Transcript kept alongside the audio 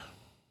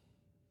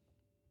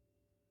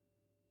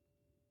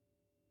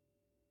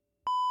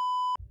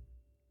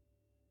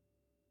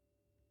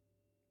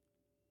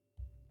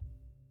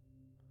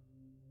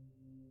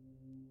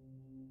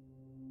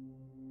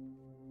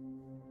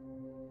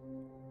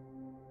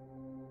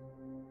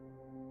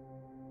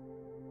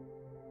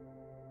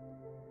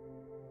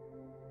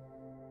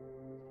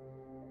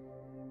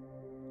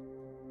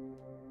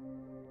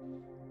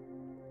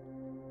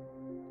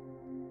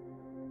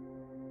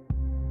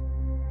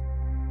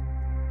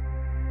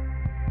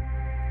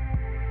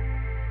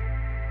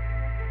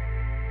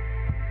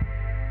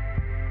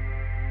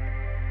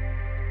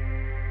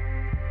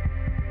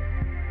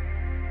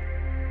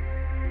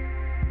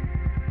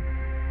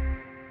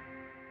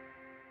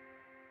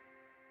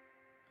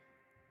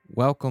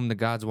Welcome to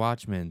God's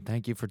Watchmen.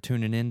 Thank you for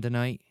tuning in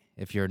tonight.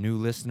 If you're a new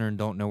listener and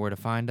don't know where to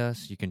find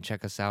us, you can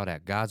check us out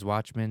at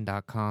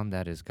godswatchmen.com.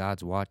 That is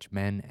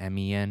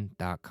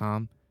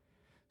godswatchmen.com.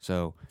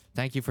 So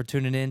thank you for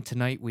tuning in.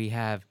 Tonight we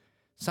have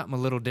something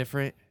a little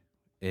different.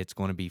 It's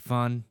going to be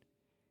fun.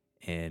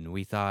 And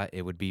we thought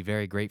it would be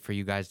very great for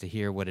you guys to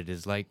hear what it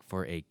is like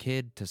for a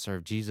kid to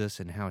serve Jesus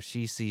and how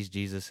she sees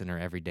Jesus in her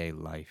everyday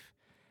life.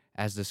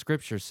 As the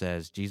scripture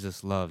says,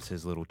 Jesus loves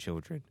his little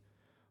children.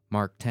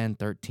 Mark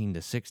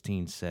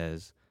 10:13-16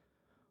 says,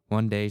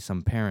 "One day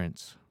some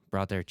parents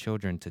brought their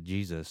children to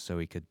Jesus so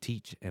he could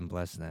teach and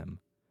bless them.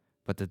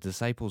 But the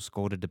disciples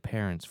scolded the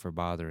parents for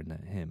bothering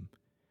him.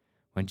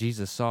 When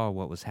Jesus saw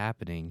what was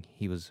happening,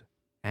 he was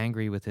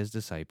angry with his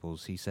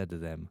disciples. He said to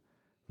them,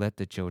 'Let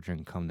the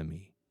children come to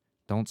me.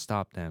 Don't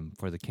stop them,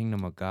 for the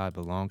kingdom of God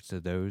belongs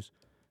to those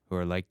who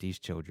are like these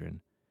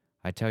children.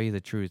 I tell you the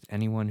truth,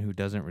 anyone who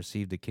doesn't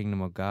receive the kingdom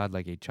of God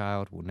like a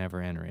child will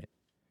never enter it.'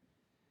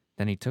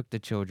 Then he took the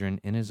children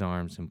in his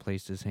arms and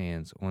placed his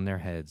hands on their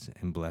heads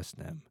and blessed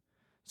them."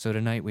 So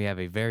tonight we have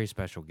a very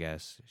special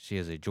guest. She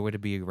is a joy to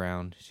be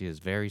around. She is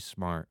very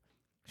smart.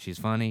 She's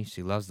funny.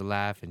 She loves to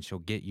laugh, and she'll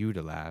get you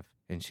to laugh,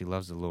 and she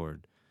loves the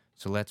Lord.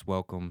 So let's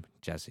welcome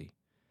Jessie.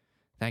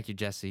 Thank you,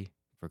 Jessie,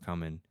 for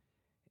coming,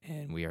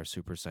 and we are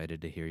super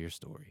excited to hear your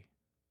story.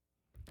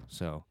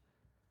 So,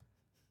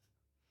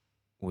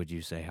 would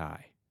you say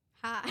hi?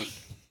 Hi.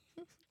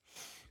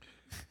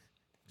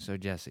 So,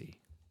 Jessie,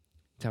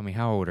 tell me,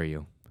 how old are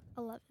you?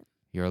 11.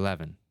 You're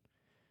 11.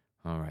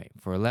 All right.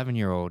 For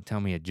 11-year-old,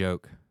 tell me a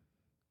joke.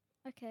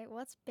 Okay,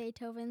 what's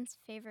Beethoven's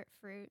favorite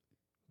fruit?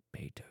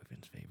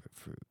 Beethoven's favorite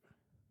fruit.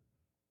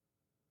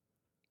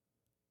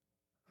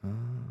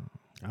 Oh.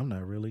 I'm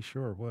not really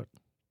sure what.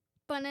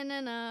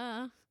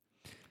 Banana.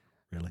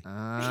 Really?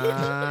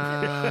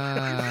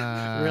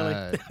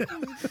 Really?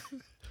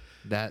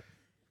 That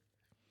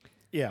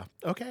Yeah.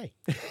 Okay.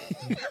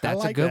 That's I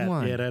like a good that.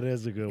 one. Yeah, that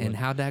is a good And one.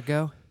 how'd that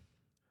go?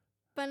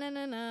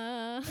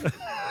 Banana.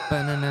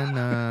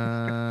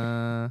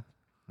 Ba-na-na-na.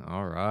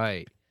 All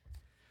right.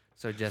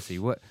 So Jessie,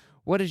 what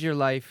is your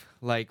life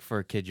like for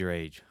a kid your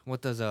age?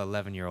 What does a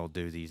 11-year-old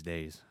do these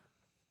days?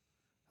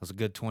 That was a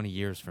good 20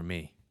 years for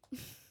me.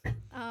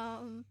 I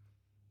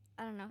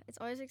don't know. It's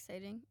always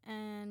exciting,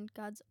 and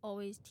God's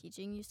always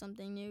teaching you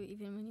something new,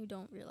 even when you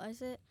don't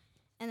realize it.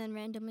 And then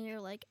randomly you're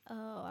like,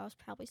 oh, I was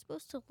probably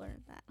supposed to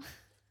learn that.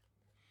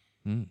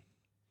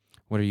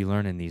 What are you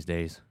learning these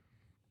days?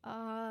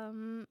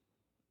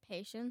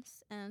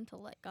 Patience and to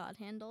let God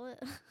handle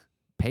it.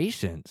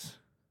 Patience.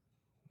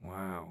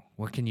 Wow.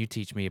 What can you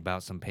teach me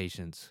about some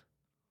patience?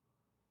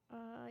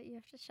 You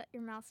have to shut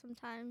your mouth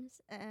sometimes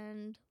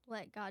and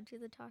let God do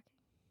the talking.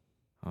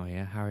 Oh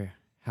yeah,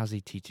 how's he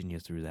teaching you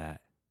through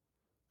that?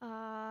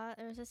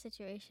 There was a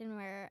situation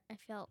where I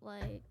felt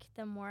like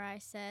the more I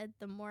said,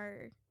 the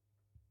more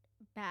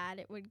bad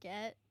it would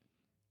get.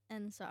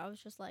 And so I was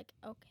just like,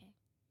 okay.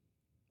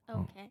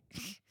 Oh.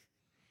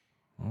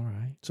 All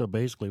right. So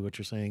basically, what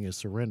you're saying is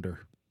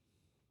surrender.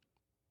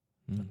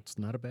 Mm. It's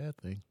not a bad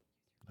thing.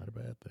 Not a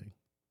bad thing.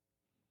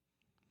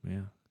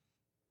 Yeah.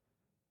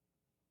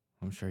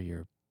 I'm sure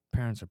your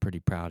parents are pretty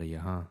proud of you,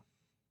 huh?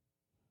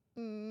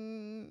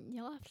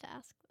 You'll have to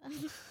ask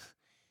them.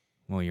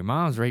 Well, your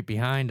mom's right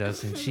behind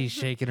us, and she's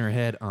shaking her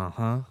head.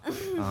 Uh-huh.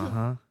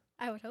 Uh-huh.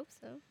 I would hope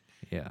so.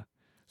 Yeah.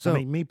 So, So, I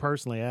mean, me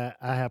personally, I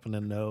happen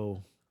to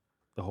know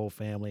the whole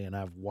family, and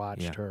I've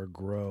watched her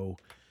grow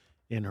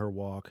in her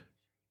walk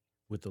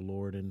with the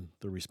Lord and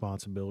the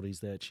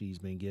responsibilities that she's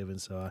been given.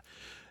 So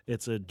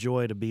it's a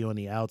joy to be on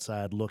the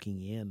outside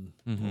looking in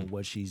on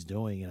what she's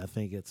doing. And I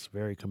think it's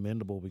very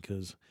commendable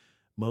because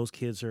most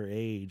kids her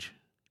age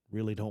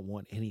really don't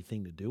want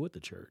anything to do with the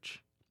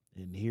church.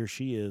 And here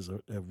she is,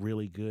 a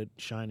really good,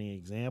 shining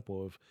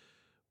example of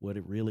what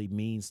it really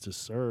means to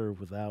serve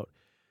without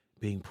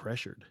being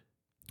pressured.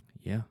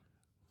 yeah.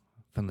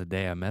 From the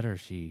day I met her,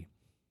 she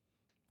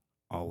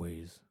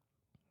always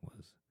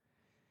was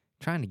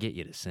trying to get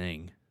you to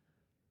sing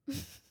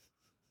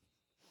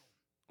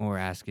or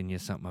asking you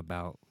something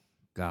about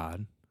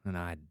God. And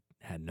I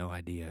had no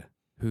idea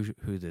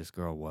who this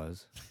girl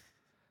was,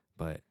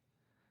 but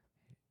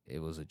it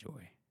was a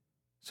joy.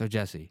 So,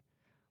 Jessie,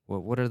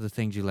 what are the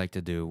things you like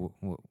to do?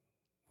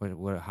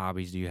 What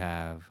hobbies do you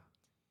have?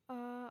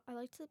 I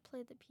like to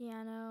play the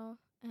piano,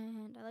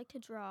 and I like to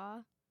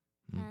draw.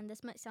 And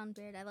this might sound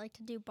weird. I like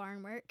to do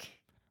barn work.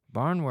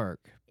 Barn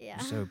work. Yeah.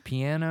 So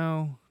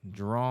piano,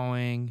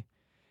 drawing,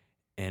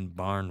 and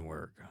barn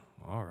work.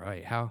 All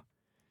right.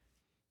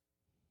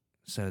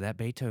 So that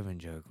Beethoven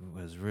joke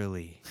was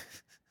really...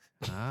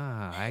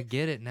 I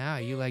get it now.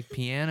 You like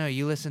piano.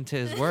 You listen to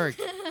his work.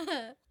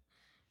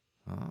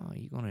 Oh,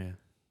 you gonna...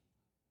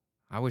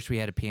 I wish we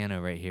had a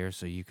piano right here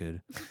so you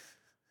could...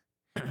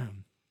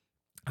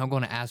 I'm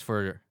going to ask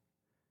for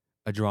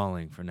a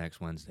drawing for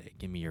next Wednesday.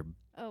 Give me your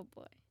Oh,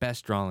 boy.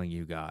 best drawing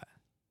you got.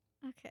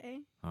 Okay.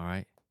 All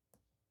right?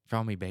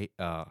 Draw me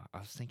I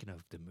was thinking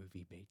of the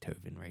movie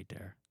Beethoven right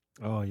there.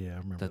 Oh, yeah, I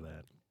remember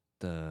that.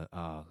 The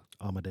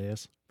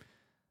Amadeus.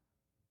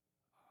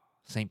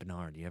 Saint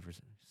Bernard. You ever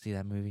see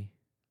that movie?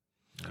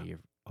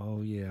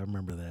 Oh yeah, I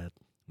remember that.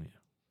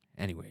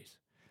 Anyways,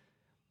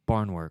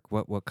 barn work.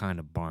 What kind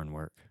of barn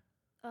work?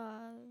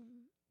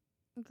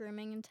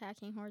 Grooming and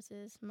tacking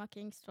horses,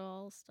 mucking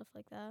stalls, stuff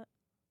like that.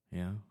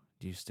 Yeah.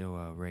 Do you still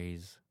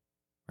raise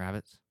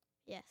rabbits?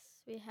 Yes,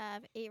 we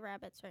have 8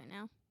 rabbits right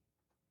now.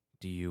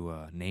 Do you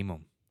name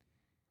them?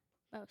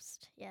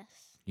 Most,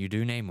 yes. You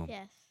do name them?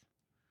 Yes.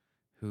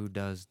 Who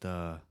does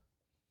the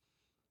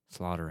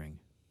slaughtering?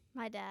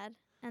 My dad.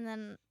 And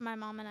then my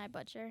mom and I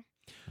butcher.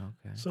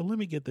 Okay. So let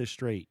me get this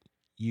straight.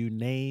 You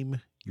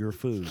name your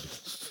food.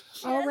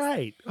 All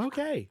right.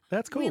 Okay.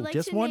 That's cool.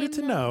 Just wanted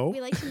to know. We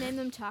like to name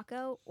them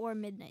taco or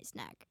midnight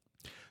snack.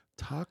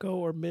 Taco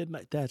or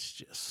midnight? That's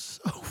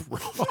just so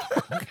wrong.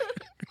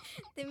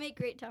 They make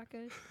great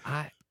tacos.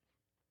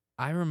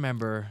 I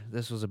remember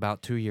this was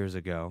about 2 years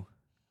ago.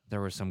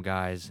 There were some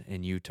guys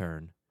in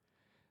U-Turn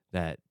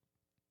that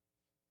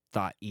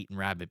thought eating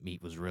rabbit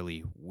meat was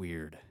really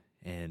weird.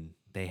 And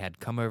they had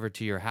come over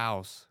to your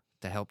house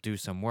to help do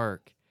some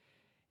work.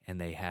 And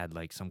they had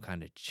like some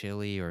kind of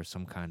chili or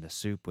some kind of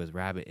soup with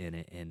rabbit in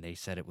it. And they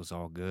said it was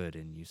all good.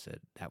 And you said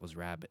that was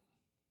rabbit.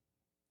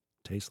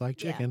 Tastes like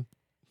chicken.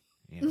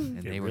 Yeah.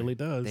 And It really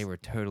does. They were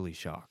totally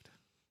shocked.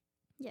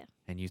 Yeah.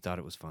 And you thought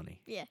it was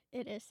funny. Yeah,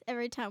 it is.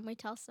 Every time we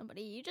tell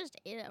somebody, you just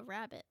ate a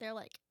rabbit, they're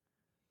like,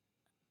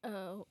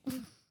 oh.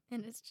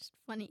 And it's just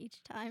funny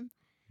each time.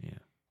 Yeah.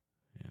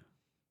 Yeah.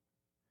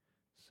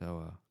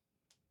 So,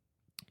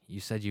 you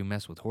said you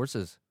mess with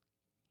horses.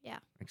 Yeah.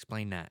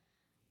 Explain that.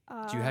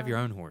 Do you have your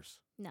own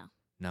horse? No.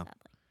 No.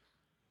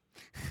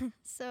 Sadly.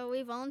 So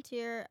we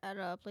volunteer at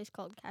a place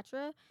called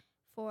Katra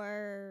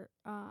for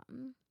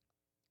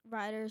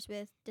riders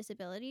with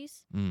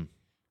disabilities.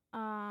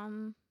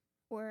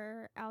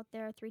 We're out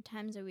there 3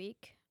 times a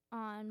week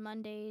on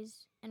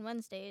Mondays and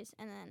Wednesdays,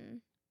 and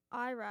then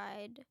I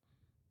ride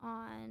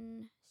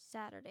on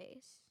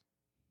Saturdays.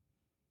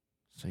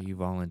 So you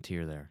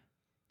volunteer there.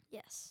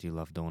 Yes. Do you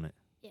love doing it?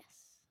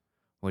 Yes.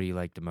 What do you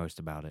like the most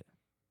about it?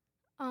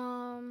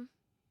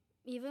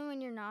 Even when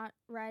you're not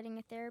riding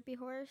a therapy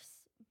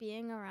horse,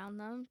 being around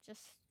them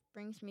just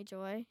brings me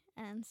joy,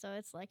 and so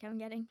it's like I'm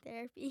getting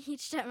therapy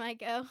each time I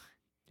go.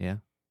 Yeah?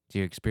 Do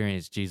you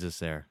experience Jesus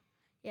there?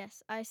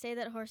 Yes, I say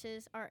that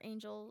horses are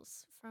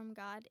angels from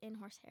God in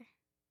horsehair.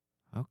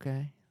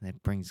 Okay.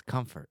 That brings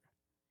comfort.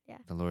 Yeah.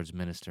 The Lord's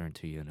ministering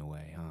to you in a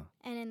way, huh?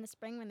 And in the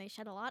spring when they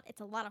shed a lot,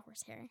 it's a lot of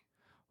horsehair.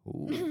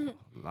 Ooh,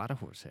 a lot of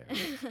horsehair.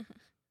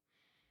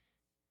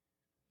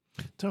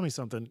 Tell me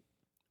something.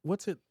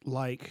 What's it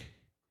like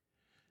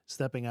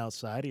stepping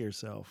outside of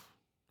yourself,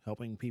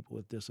 helping people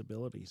with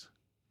disabilities?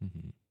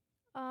 Mm-hmm.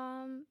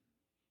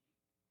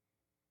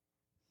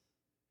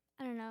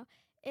 I don't know.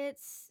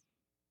 It's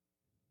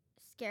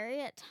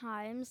scary at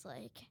times.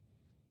 Like,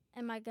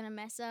 am I going to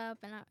mess up?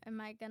 And am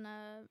I going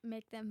to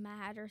make them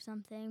mad or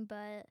something?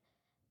 But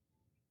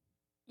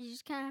you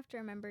just kind of have to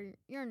remember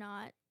you're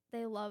not.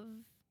 They love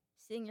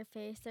seeing your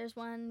face. There's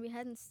one we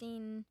hadn't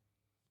seen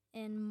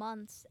in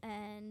months,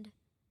 and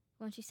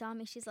when she saw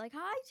me, she's like,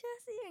 "Hi,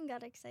 Jessie," and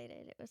got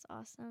excited. It was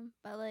awesome.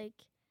 But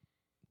like,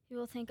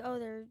 people think, oh,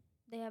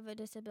 they have a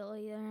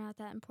disability, they're not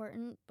that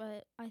important.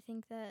 But I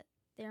think that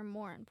they're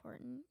more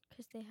important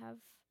because they have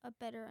a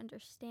better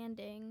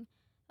understanding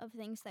of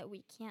things that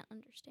we can't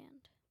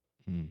understand.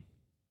 And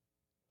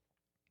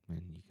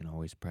you can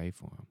always pray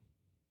for them,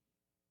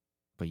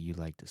 but you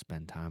like to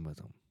spend time with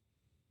them.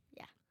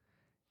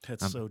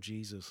 That's so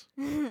Jesus.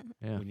 Yeah.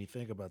 When you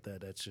think about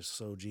that, that's just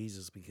so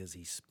Jesus, because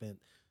he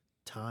spent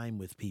time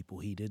with people.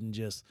 He didn't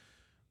just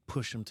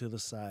push them to the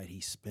side.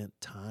 He spent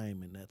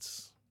time, and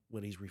that's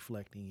what he's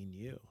reflecting in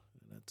you.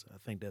 And I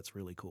think that's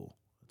really cool.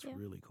 That's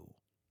really cool.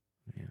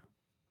 Yeah.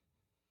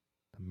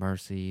 The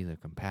mercy, the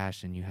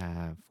compassion you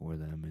have for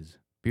them is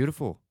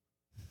beautiful.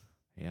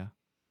 Yeah.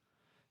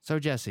 So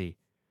Jessie,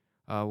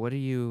 where do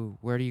you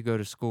go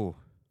to school?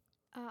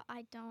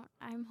 I don't.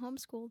 I'm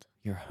homeschooled.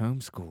 You're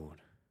homeschooled.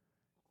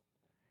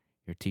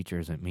 Your teacher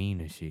isn't mean,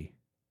 is she?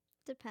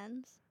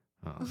 Depends.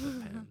 Oh,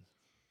 depends.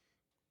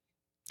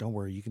 Don't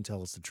worry, you can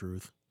tell us the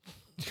truth.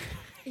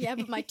 Yeah,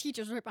 but my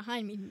teacher's right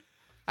behind me.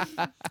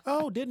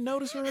 Oh, didn't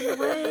notice her in the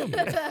room.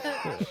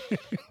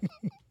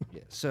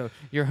 Yeah. So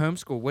you're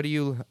homeschooled. What do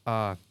you?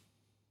 I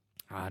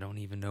don't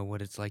even know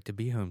what it's like to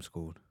be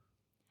homeschooled.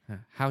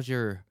 How's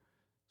your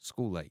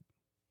school like?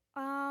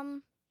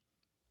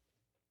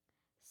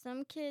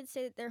 Some kids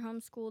say that they're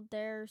homeschooled.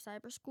 They're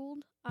cyber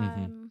schooled.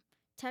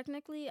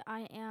 Technically,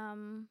 I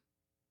am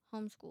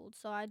homeschooled,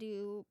 so I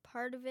do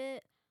part of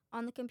it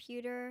on the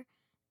computer,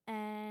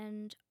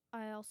 and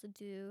I also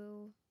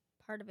do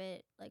part of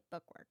it like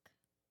book work.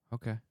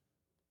 Okay.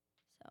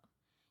 So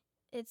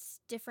it's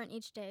different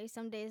each day.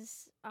 Some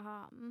days,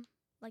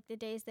 like the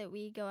days that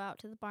we go out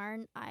to the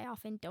barn, I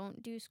often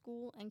don't do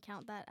school and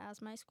count that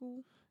as my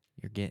school.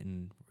 You're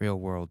getting real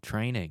world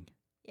training.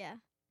 Yeah.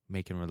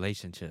 Making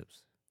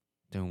relationships,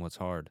 doing what's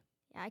hard.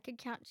 Yeah, I could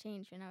count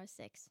change when I was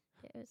 6.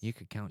 You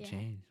could count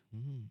change.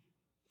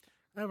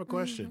 I have a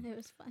question. It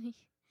was funny.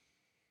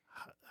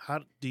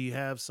 How do you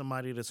have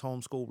somebody that's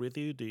homeschooled with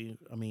you?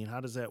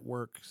 How does that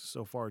work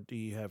so far? Do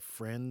you have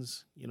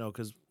friends?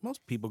 Because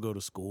most people go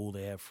to school,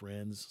 they have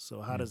friends.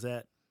 So how Mm. does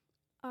that?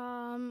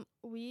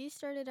 We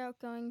started out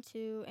going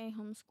to a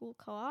homeschool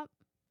co-op,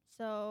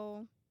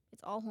 so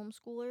it's all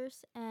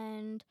homeschoolers,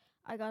 and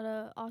I got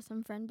a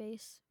awesome friend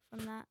base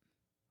from that.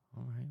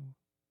 All right.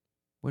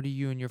 What do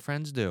you and your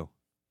friends do?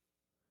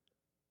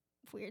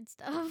 Weird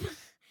stuff.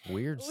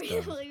 Weird we,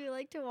 stuff. we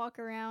like to walk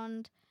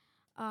around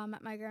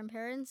at my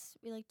grandparents.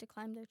 We like to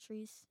climb their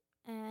trees,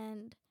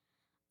 and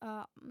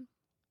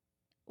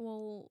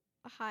we'll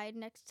hide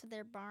next to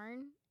their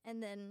barn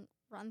and then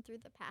run through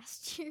the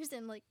pastures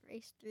and like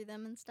race through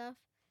them and stuff.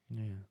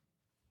 Yeah.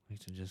 Like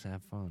to just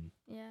have fun.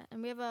 Yeah,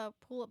 and we have a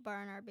pull-up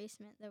bar in our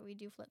basement that we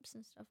do flips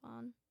and stuff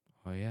on.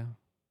 Oh, yeah?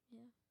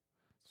 Yeah.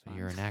 It's So fun.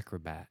 you're an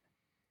acrobat.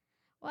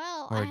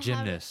 Well, Or a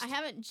gymnast. I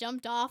haven't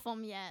jumped off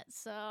them yet,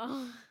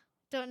 so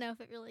don't know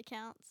if it really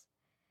counts.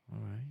 All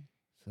right.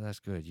 So that's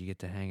good. You get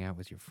to hang out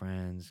with your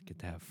friends, get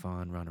to have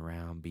fun, run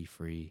around, be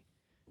free,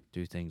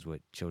 do things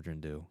what children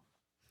do.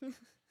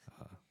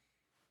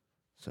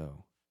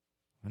 So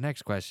my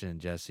next question,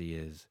 Jessie,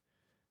 is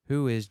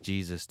who is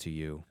Jesus to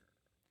you?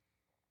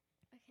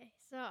 Okay,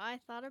 so I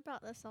thought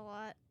about this a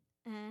lot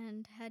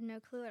and had no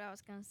clue what I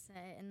was going to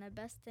say. And the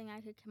best thing I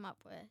could come up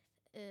with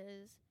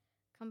is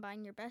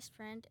combine your best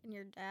friend and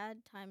your dad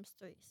times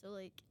 3. So,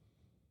 like,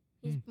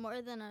 he's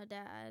more than a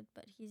dad,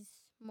 but he's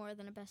more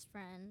than a best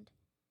friend.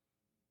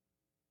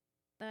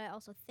 But I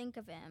also think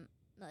of him,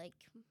 like,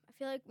 I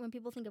feel like when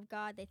people think of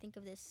God, they think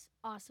of this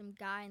awesome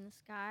guy in the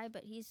sky,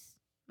 but he's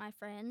my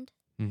friend.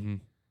 Mm-hmm.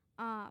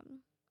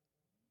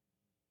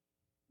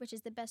 Which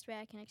is the best way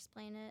I can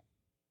explain it.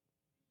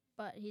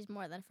 But he's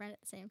more than a friend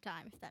at the same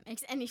time, if that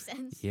makes any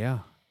sense. Yeah.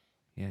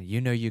 Yeah. You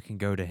know you can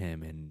go to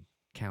him and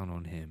count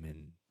on him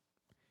and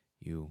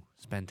you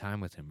spend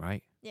time with him,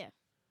 right? Yeah.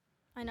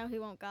 I know he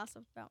won't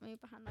gossip about me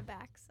behind my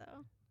back,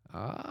 so.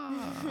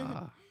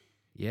 Ah.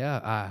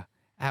 Yeah.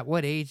 At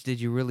what age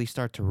did you really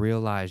start to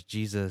realize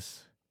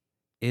Jesus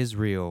is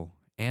real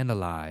and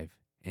alive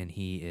and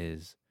he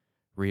is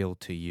real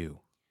to you?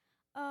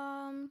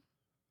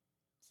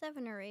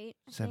 7 or 8.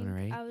 7 or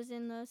 8? I was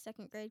in the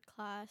 2nd grade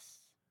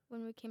class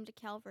when we came to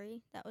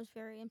Calvary. That was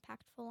very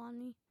impactful on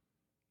me.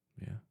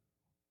 Yeah.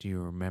 Do you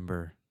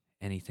remember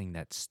anything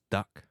that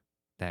stuck,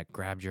 that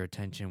grabbed your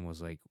attention, was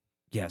like,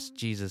 yes,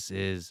 Jesus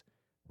is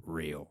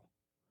real?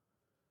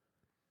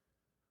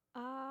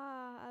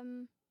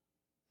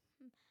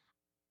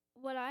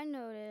 What I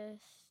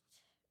noticed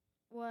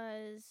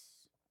was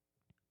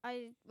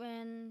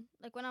when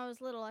I was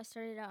little, I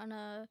started out in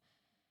a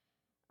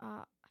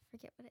I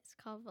forget what it's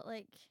called, but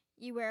like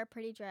you wear a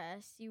pretty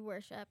dress, you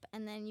worship,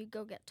 and then you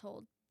go get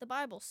told the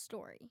Bible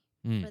story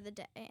for the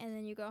day, and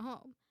then you go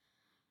home.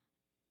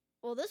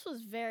 Well, this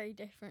was very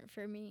different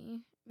for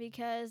me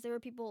because there were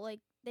people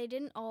like they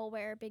didn't all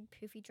wear big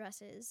poofy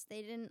dresses.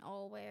 They didn't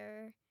all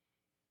wear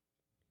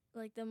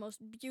like the most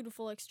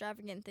beautiful,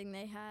 extravagant thing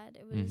they had.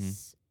 It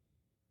was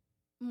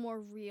more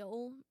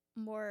real,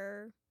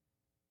 more.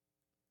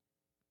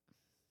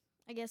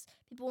 I guess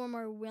people were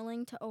more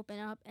willing to open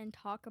up and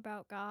talk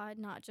about God,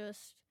 not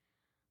just,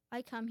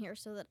 I come here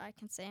so that I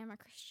can say I'm a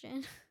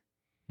Christian.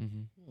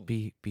 Mm-hmm.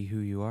 Be who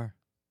you are.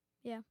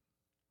 Yeah.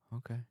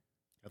 Okay.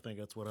 I think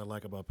that's what I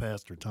like about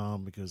Pastor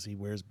Tom because he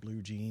wears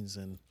blue jeans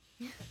and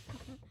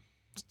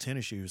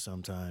tennis shoes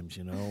sometimes,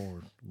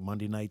 or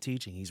Monday night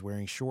teaching. He's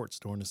wearing shorts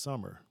during the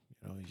summer.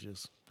 He's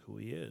just who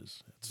he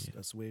is.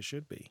 That's the way it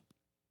should be.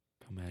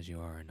 Come as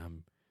you are, and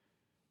I'm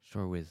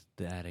sure with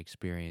that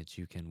experience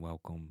you can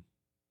welcome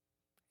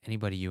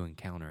anybody you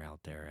encounter out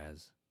there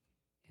as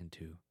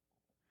into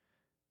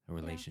a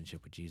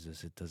relationship with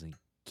Jesus. It doesn't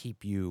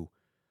keep you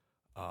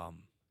I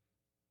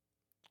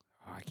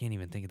can't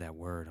even think of that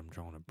word. I'm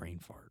drawing a brain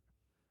fart.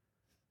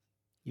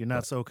 You're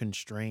not so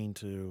constrained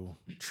to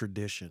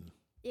tradition.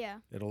 Yeah.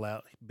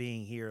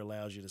 Being here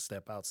allows you to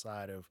step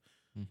outside of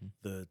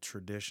the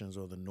traditions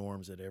or the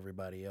norms that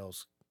everybody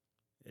else.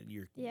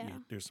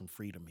 There's some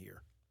freedom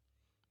here.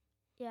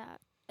 Yeah,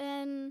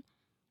 and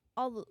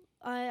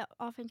I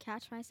often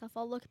catch myself.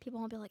 I'll look at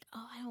people and be like,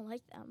 "Oh, I don't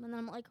like them," and then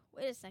I'm like,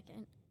 "Wait a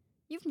second,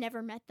 you've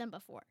never met them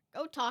before.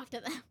 Go talk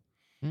to them."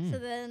 So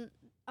then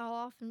I'll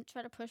often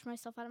try to push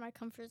myself out of my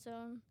comfort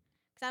zone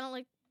because I don't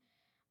like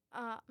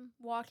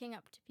walking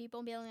up to people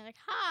and being like,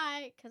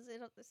 "Hi," because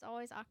it's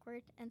always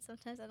awkward, and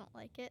sometimes I don't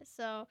like it.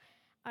 So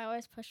I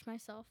always push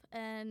myself,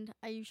 and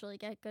I usually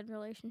get good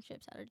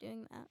relationships out of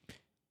doing that.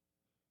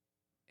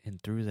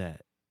 And through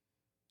that,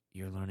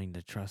 you're learning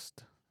to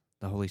trust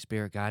the Holy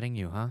Spirit guiding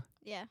you, huh?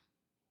 Yeah.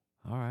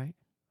 All right.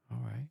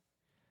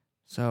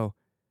 So,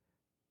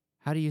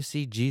 how do you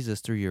see Jesus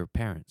through your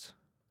parents?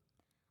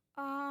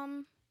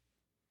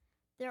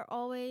 They're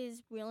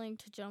always willing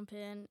to jump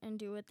in and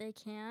do what they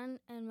can,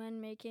 and when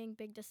making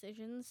big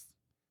decisions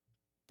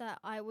that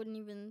I wouldn't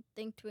even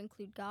think to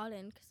include God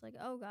in, because like,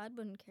 oh, God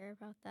wouldn't care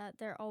about that.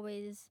 They're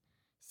always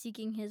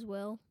seeking His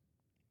will.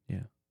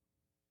 Yeah.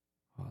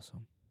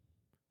 Awesome.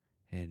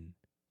 And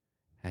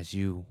as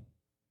you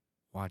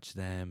watch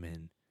them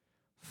and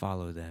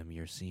follow them,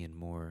 you're seeing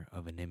more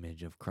of an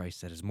image of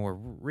Christ that is more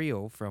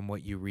real from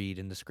what you read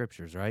in the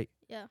scriptures, right?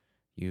 Yeah.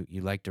 You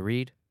like to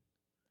read?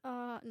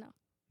 No.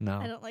 No.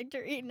 I don't like to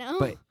read now.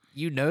 But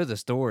you know the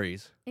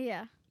stories.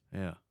 yeah.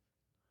 Yeah.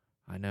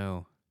 I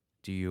know.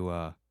 Do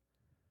you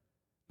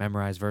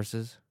memorize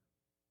verses?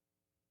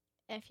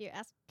 If you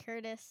ask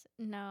Curtis,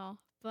 no.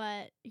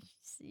 But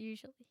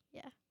usually,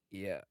 yeah.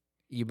 Yeah.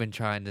 You've been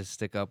trying to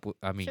keep up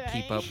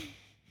Try.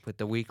 with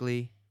the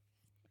weekly?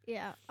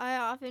 Yeah. I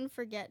often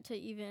forget to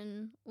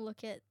even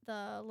look at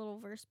the little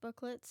verse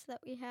booklets that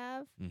we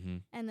have. Mm-hmm.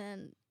 And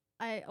then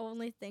I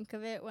only think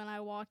of it when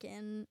I walk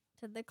in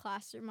to the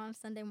classroom on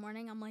Sunday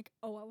morning. I'm like,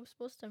 oh, I was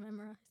supposed to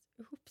memorize.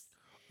 Oops.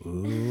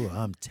 Ooh,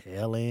 I'm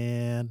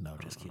telling. No,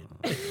 just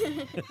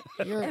kidding.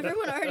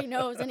 Everyone already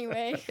knows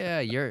anyway. Yeah,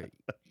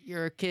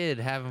 you're a kid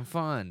having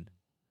fun.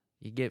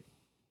 You get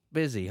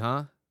busy,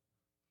 huh?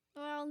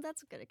 Well,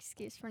 that's a good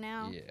excuse for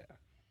now.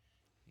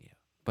 Yeah.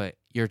 But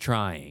you're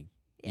trying.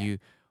 Yeah.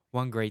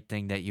 One great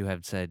thing that you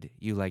have said,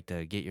 you like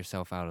to get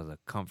yourself out of the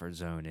comfort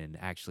zone and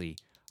actually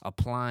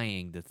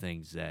applying the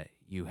things that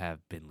you have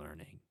been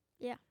learning.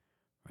 Yeah.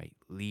 Right?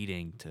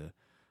 Leading to,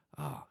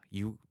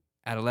 you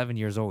at 11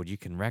 years old, you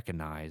can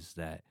recognize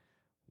that,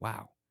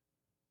 wow,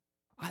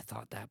 I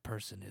thought that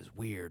person is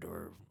weird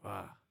or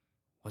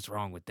what's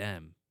wrong with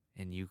them?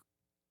 And you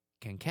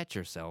can catch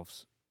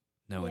yourselves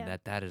knowing Yeah.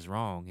 that is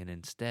wrong and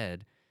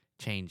instead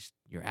change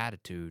your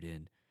attitude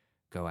and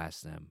go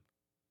ask them,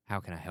 how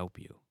can I help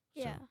you?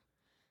 Yeah. So,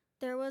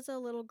 There was a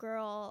little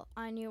girl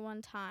I knew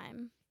one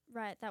time,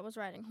 right, that was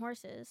riding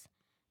horses,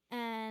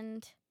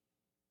 and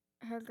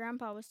her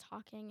grandpa was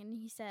talking, and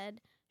he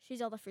said,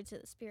 she's all the fruits of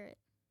the Spirit.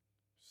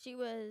 She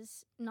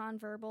was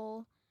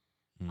nonverbal,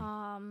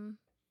 and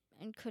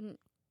couldn't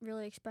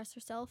really express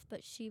herself,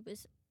 but she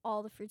was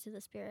all the fruits of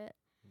the Spirit.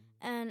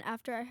 And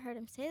after I heard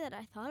him say that,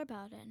 I thought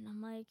about it, and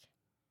I'm like,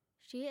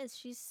 she is.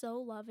 She's so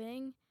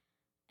loving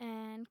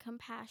and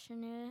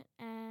compassionate,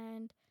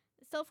 and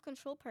the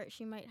self-control part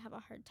she might have a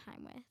hard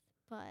time with.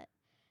 But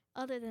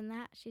other than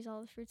that, she's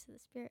all the fruits of the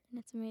Spirit, and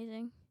it's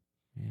amazing.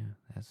 yeah,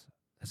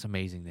 that's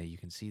amazing that you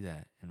can see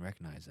that and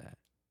recognize that.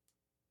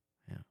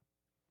 Yeah,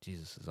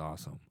 Jesus is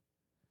awesome.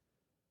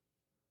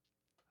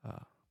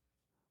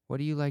 What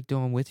do you like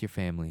doing with your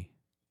family?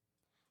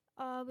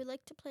 We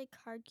like to play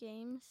card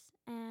games,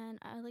 and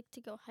I like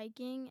to go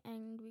hiking,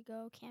 and we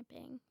go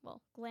camping.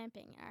 Well,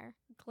 glamping, our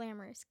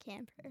glamorous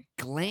camper.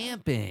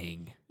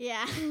 Glamping.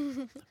 Yeah.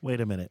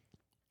 Wait a minute.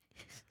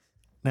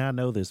 Now I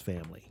know this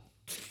family,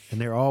 and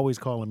they're always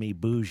calling me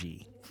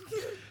bougie.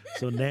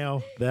 So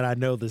now that I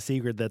know the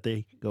secret that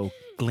they go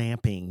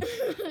glamping.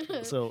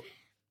 So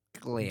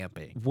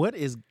Glamping. what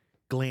is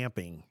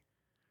glamping?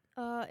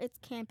 It's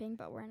camping,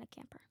 but we're in a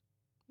camper.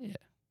 Yeah.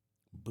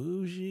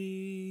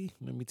 Bougie.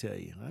 Let me tell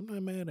you, I'm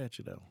not mad at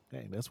you though.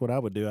 Hey, that's what I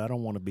would do. I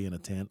don't want to be in a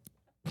tent.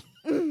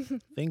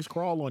 Things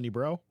crawl on you,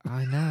 bro.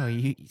 I know.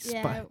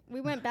 Yeah, we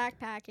went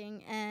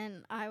backpacking,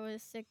 and I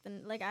was sick.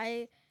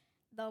 The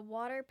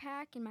water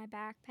pack in my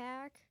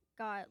backpack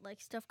got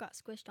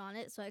squished on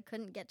it, so I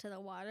couldn't get to the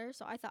water.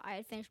 So I thought I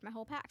had finished my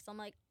whole pack. So I'm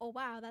like, oh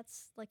wow,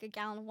 that's like a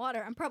gallon of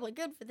water. I'm probably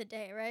good for the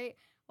day, right?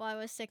 Well, I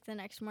was sick the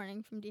next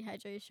morning from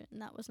dehydration,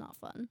 and that was not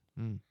fun.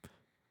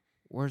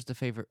 Where's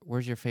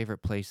your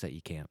favorite place that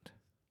you camped?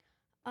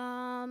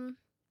 I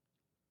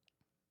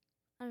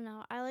don't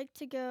know. I like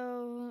to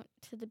go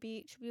to the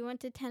beach. We went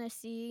to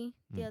Tennessee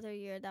the other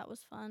year. That was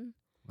fun.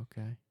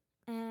 Okay.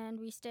 And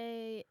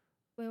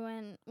we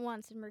went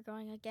once, and we're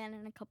going again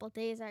in a couple of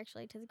days,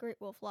 actually, to the Great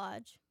Wolf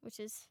Lodge, which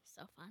is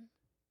so fun.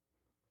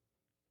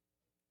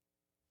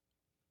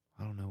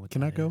 I don't know what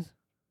Can that I go? is.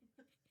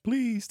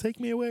 Please take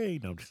me away.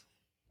 No,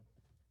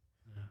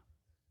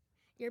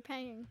 You're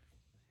paying.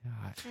 Yeah,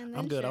 And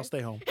I'm then good. I'll sure.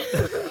 stay home.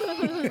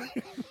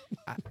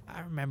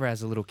 I remember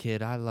as a little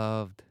kid, I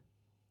loved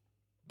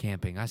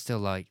camping. I still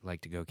like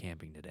to go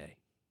camping today.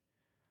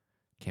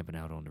 Camping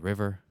out on the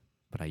river,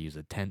 but I use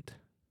a tent.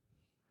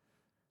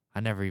 I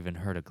never even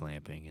heard of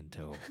glamping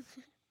until,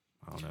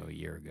 I don't know, a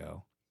year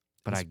ago.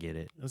 But I get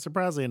it.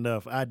 Surprisingly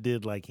enough, I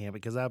did like camping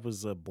because I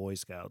was a Boy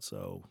Scout,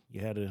 so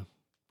you had to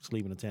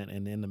sleep in a tent.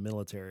 And in the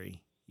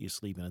military, you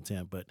sleep in a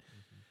tent. But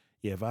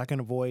yeah, if I can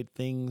avoid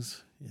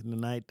things in the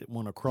night that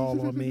want to crawl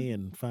on me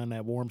and find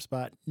that warm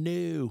spot,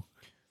 no.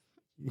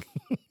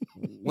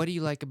 What do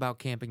you like about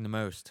camping the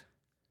most?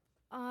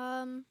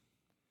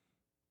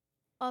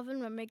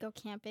 Often when we go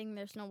camping,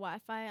 there's no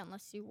Wi-Fi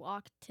unless you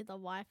walk to the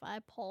Wi-Fi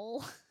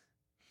pole.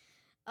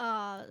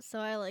 So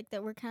I like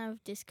that we're kind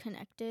of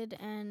disconnected,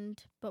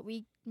 but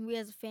we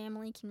as a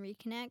family can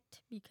reconnect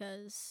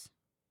because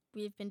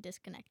we've been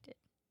disconnected.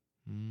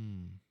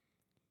 You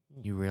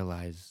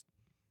realize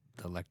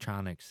the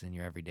electronics in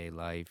your everyday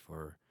life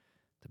or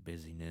the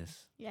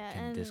busyness Yeah,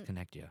 can and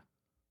disconnect you.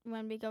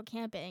 when we go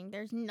camping,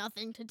 there's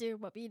nothing to do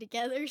but be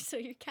together, so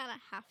you kind of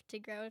have to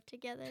grow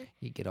together.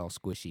 You get all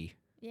squishy,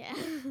 Yeah.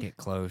 get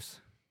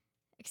close.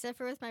 Except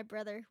for with my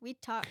brother. He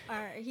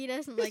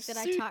doesn't like that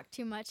I talk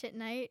too much at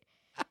night,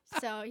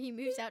 so he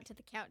moves out to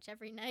the couch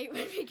every night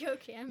when we go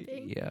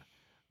camping. Yeah.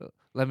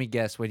 let me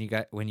guess. When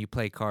you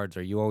play cards,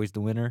 are you always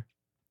the winner?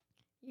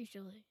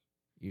 Usually.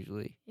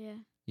 Usually. Yeah.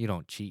 You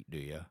don't cheat, do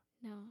you?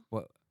 No.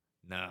 What?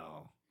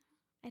 No.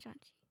 I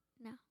don't cheat.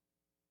 No.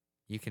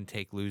 You can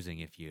take losing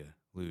if you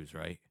lose,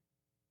 right?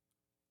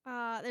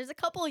 There's a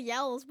couple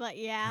yells, but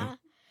yeah.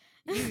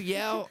 You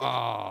yell? Oh,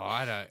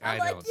 I don't. I'm I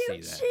like, don't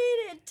you see that.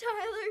 cheated,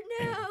 Tyler.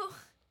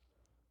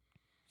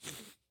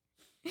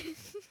 No.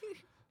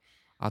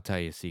 I'll tell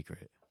you a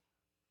secret.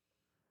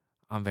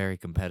 I'm very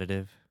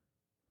competitive,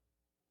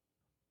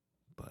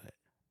 but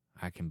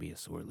I can be a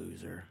sore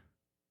loser.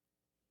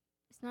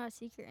 It's not a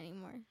secret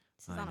anymore.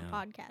 This is I on a know.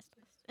 podcast.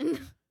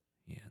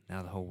 Yeah,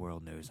 now the whole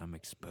world knows I'm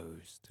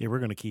exposed. Yeah, we're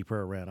going to keep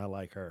her around. I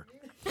like her.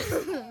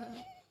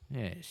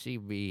 Yeah, she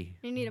be.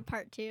 You need a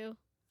part 2.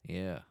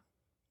 Yeah.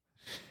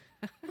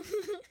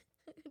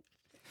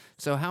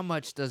 So how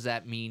much does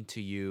that mean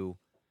to you,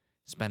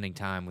 spending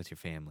time with your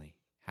family?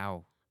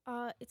 How?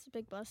 It's a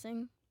big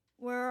blessing.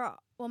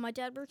 My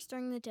dad works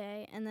during the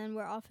day, and then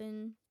we're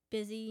often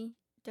busy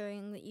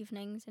during the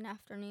evenings and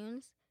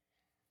afternoons.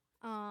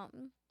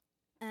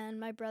 And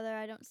my brother,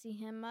 I don't see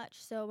him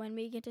much, so when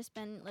we get to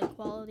spend like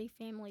quality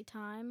family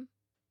time,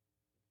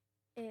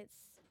 it's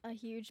a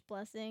huge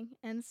blessing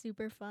and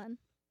super fun,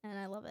 and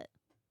I love it.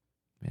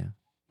 Yeah.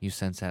 You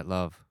sense that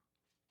love.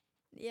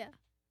 Yeah,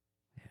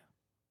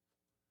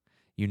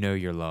 You know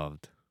you're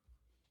loved.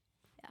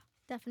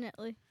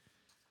 definitely.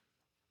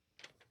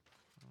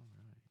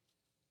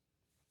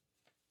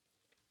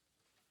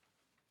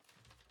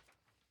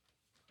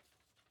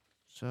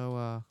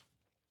 So,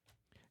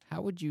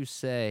 how would you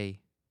say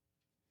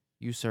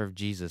you served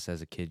Jesus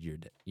as a kid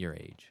your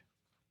age?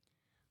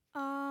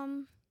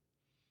 I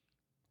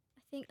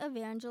think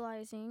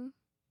evangelizing.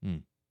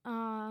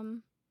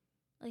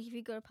 Like if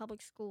you go to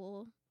public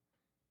school,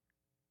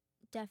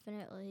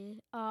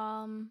 definitely.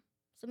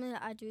 Something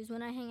that I do is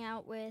when I hang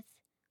out with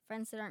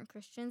friends that aren't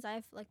Christians, I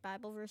have like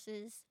Bible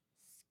verses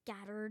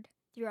scattered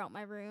throughout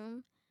my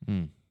room.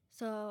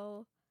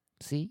 So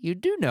See, you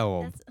do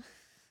know them. that's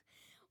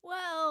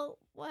well.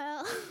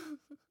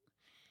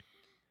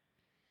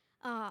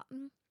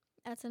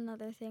 That's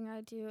another thing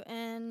I do,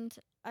 and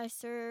I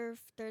serve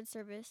third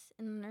service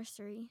in the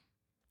nursery.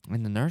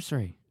 In the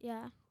nursery.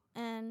 Yeah,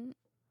 and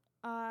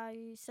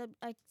I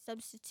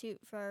substitute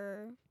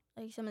for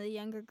like some of the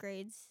younger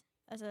grades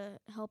as a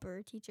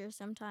helper teacher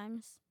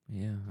sometimes.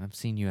 Yeah, I've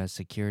seen you as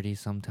security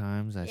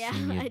sometimes. I've Yeah,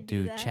 seen you I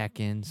do that.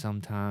 check-in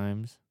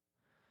sometimes.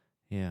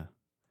 Yeah.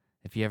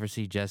 If you ever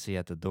see Jessie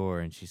at the door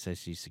and she says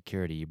she's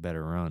security, you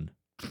better run.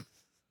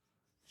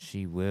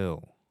 She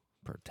will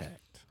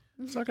protect.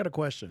 So I got a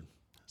question.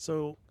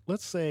 So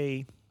let's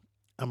say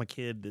I'm a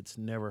kid that's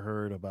never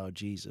heard about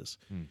Jesus.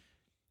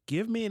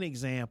 Give me an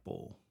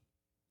example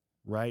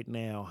right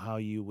now how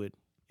you would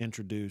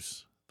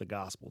introduce the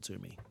gospel to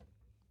me.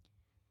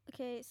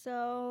 Okay,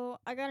 so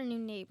I got a new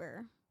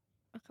neighbor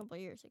a couple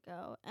years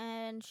ago,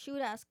 and she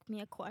would ask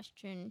me a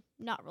question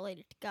not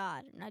related to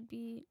God,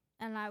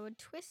 and I would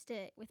twist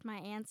it with my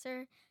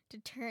answer to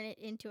turn it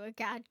into a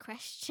God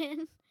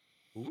question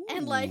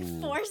and like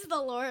Ooh. force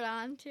the Lord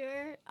onto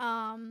her.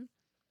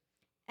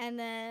 And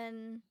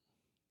then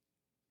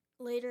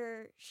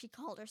later she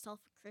called herself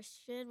a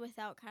Christian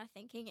without kind of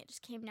thinking. It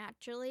just came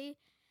naturally,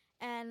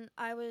 and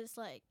I was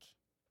like,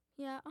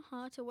 yeah,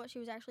 to what she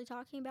was actually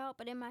talking about.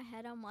 But in my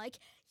head, I'm like,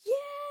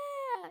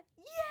 yeah,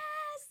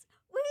 yes,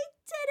 we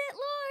did it,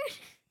 Lord.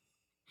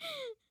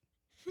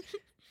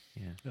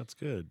 Yeah. That's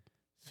good.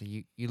 So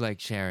you like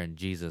sharing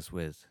Jesus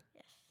with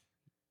Yes.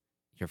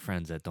 your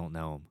friends that don't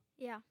know him.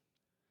 Yeah.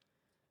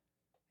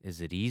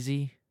 Is it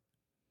easy?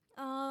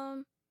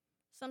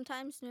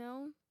 Sometimes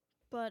no,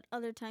 but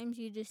other times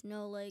you just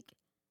know, like,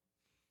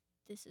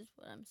 this is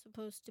what I'm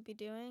supposed to be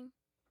doing.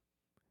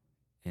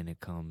 And it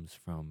comes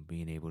from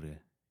being able to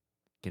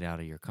get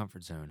out of your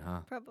comfort zone,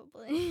 huh?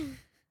 Probably.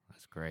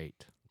 That's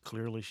great.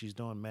 Clearly, she's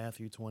doing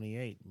Matthew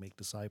 28, make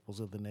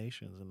disciples of the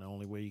nations. And the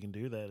only way you can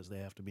do that is they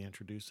have to be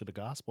introduced to the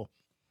gospel.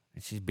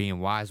 And she's being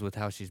wise with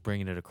how she's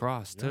bringing it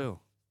across, Yeah. too.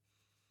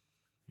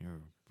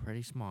 You're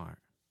pretty smart.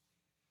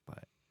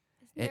 But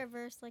Isn't there a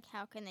verse like,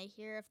 how can they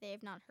hear if they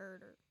have not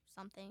heard, or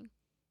something?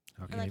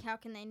 Okay. Or like, how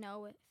can they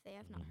know if they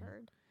have not Mhm.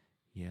 heard?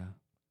 yeah,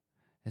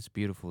 it's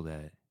beautiful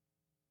that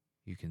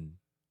you can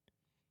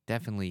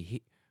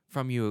definitely,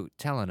 from you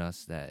telling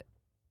us that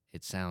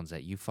it sounds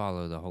that you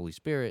follow the Holy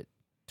Spirit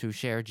to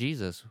share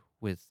Jesus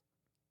with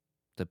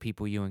the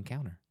people you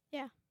encounter.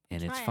 Yeah.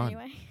 And it's Try fun.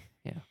 Anyway.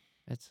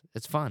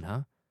 It's fun,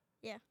 huh?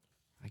 Yeah.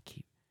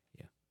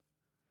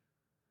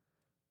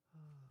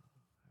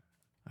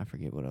 I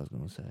forget what I was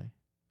going to say.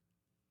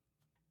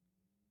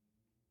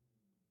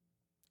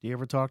 Do you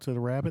ever talk to the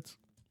rabbits?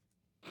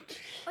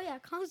 Oh, yeah,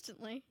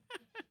 constantly.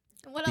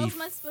 What else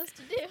am I supposed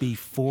to do?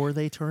 Before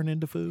they turn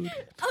into food?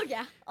 Oh,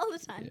 yeah, all the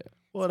time. Yeah.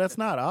 Well, that's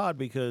not odd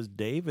because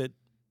David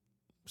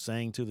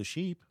sang to the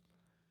sheep.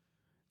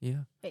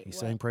 Yeah. Wait, He what?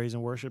 sang praise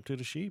and worship to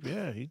the sheep.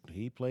 Yeah,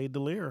 he played the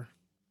lyre.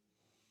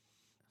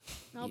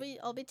 And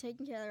I'll be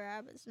taking care of the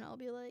rabbits, and I'll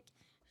be like,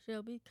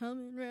 she'll be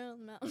coming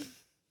round the mountain.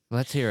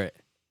 Let's hear it.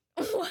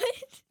 What?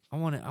 I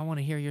want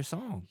to hear your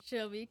song.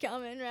 She'll be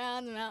coming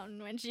round the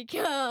mountain when she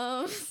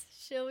comes.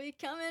 She'll be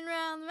coming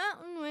round the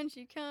mountain when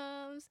she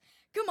comes.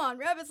 Come on,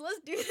 rabbits, let's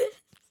do this.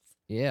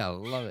 Yeah, I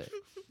love it.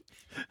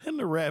 And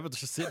the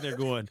rabbits are sitting there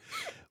going,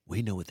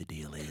 we know what the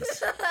deal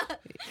is.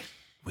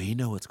 We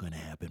know what's going to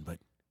happen, but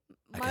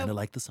I kind of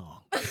like the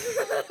song.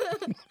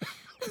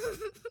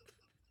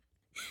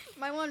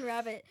 My one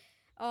rabbit,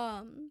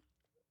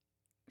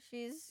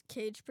 she's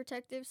cage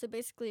protective. So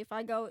basically, if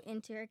I go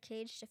into her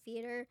cage to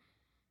feed her,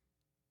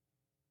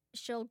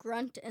 she'll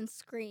grunt and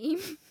scream.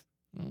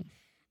 Mm.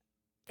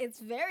 It's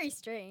very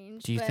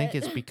strange. Do you think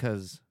it's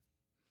because...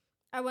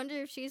 I wonder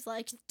if she's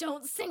like,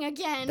 don't sing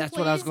again. That's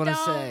what I was please going to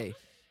don't." say.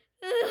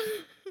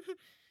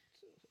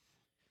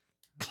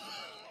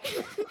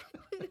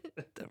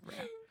 The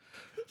rap.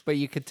 But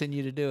you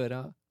continue to do it,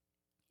 huh?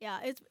 Yeah,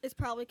 it's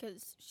probably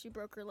because she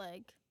broke her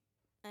leg,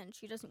 and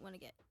she doesn't want to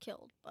get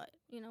killed. But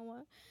you know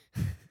what?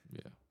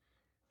 Yeah.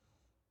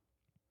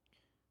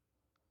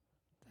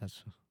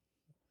 That's...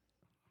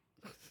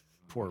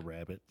 Poor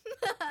rabbit.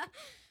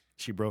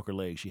 She broke her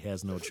leg. She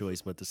has no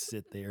choice but to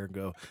sit there and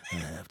go, I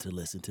have to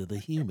listen to the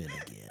human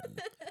again.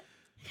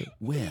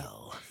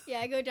 Well. Yeah,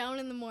 I go down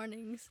in the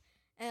mornings,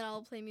 and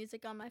I'll play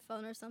music on my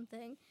phone or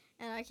something,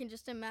 and I can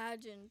just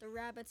imagine the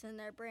rabbits in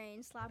their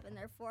brain slapping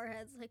their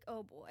foreheads like,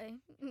 oh boy,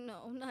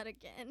 no, not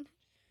again.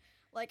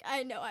 Like,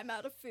 I know I'm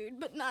out of food,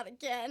 but not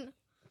again.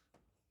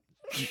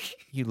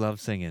 You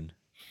love singing.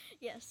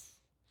 Yes.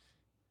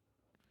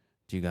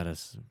 Do you got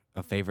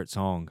a favorite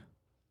song?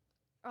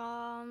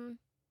 I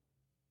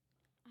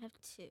have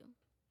two.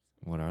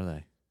 What are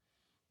they?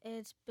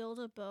 It's Build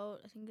a Boat,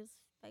 I think it's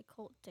by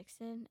Colt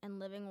Dixon, and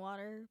Living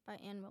Water by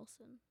Ann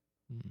Wilson.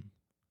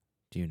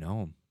 Do you know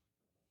them?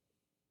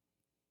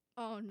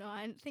 Oh, no,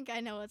 I think I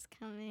know what's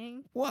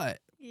coming. What?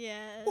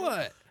 Yes.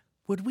 What?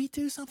 Would we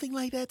do something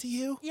like that to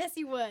you? Yes,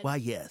 you would. Why,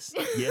 yes.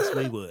 Yes,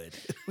 we would.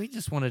 We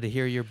just wanted to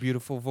hear your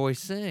beautiful voice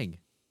sing.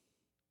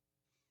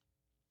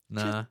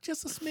 Nah.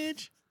 Just a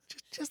smidge.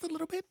 Just a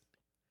little bit.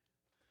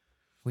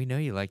 We know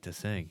you like to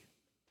sing.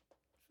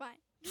 Fine.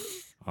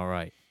 All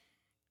right.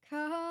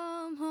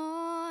 Come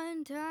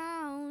on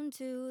down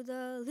to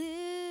the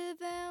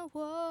living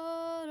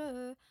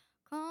water.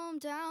 Come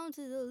down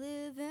to the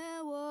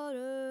living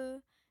water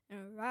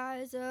and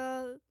rise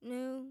up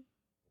new.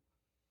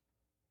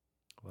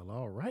 Well,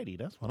 all righty.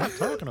 That's what I'm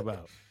talking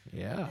about.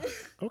 Yeah.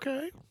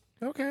 Okay.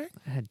 I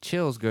had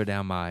chills go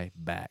down my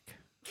back.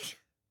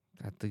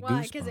 Got the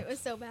Why? Because it goosebumps. was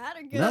so bad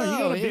or good? No, you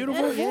got a it-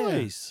 beautiful yeah,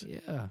 voice.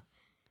 Yeah.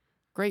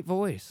 Great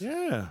voice.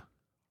 Yeah.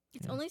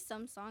 It's Yeah. only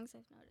some songs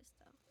I've noticed,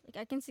 though. Like,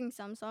 I can sing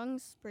some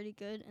songs pretty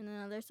good, and then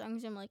other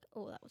songs I'm like,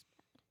 oh, that was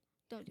bad.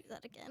 Don't do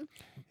that again.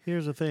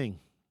 Here's the thing.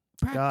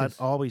 God Practice.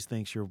 always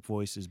thinks your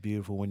voice is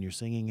beautiful when you're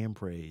singing in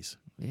praise.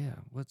 Yeah.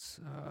 Let's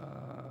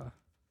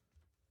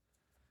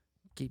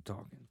keep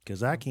talking.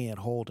 Because I can't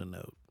hold a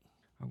note.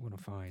 I'm going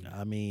to find.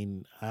 I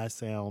mean, I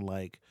sound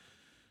like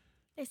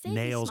They say if you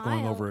nails going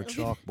smile, over a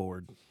it'll-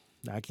 chalkboard.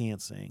 I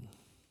can't sing.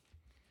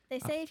 They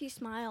say if you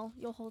smile,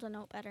 you'll hold a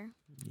note better.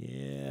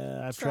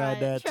 Yeah, I've Try tried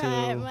that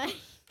try it, too. Mike.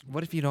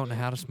 What if you don't know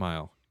how to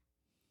smile?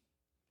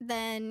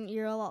 Then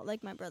you're a lot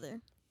like my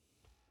brother.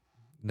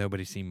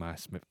 Nobody's seen my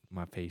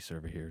face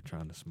over here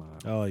trying to smile.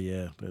 Oh,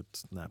 yeah,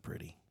 that's not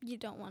pretty. You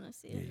don't want to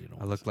see Yeah, it. you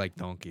don't I look like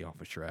Donkey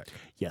off of Shrek.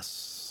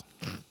 Yes.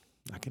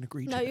 I can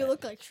agree to No, that. you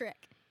look like Shrek.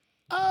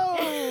 Oh,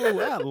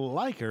 I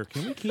like her.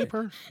 Can we keep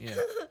her? Yeah.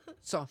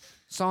 So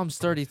Psalms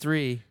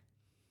 33,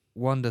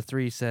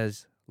 1-3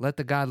 says, "Let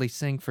the godly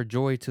sing for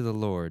joy to the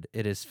Lord.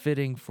 It is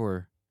fitting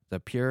for the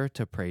pure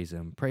to praise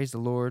him. Praise the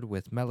Lord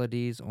with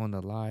melodies on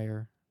the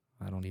lyre."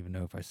 I don't even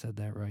know if I said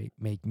that right.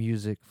 "Make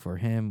music for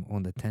him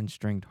on the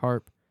 10-stringed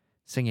harp.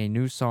 Sing a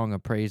new song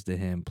of praise to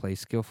him. Play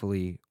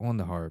skillfully on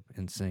the harp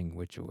and sing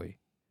with joy.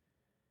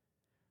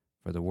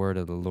 For the word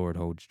of the Lord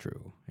holds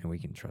true, and we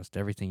can trust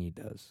everything he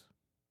does."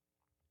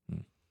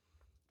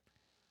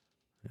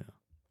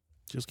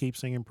 Just keep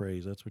singing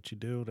praise. That's what you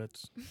do.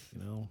 That's,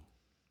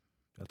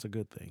 that's a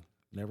good thing.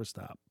 Never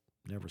stop.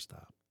 Never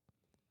stop.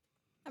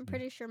 I'm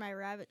pretty sure my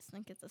rabbits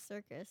think it's a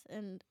circus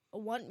and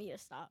want me to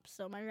stop.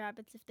 So my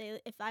rabbits,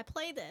 if I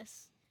play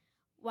this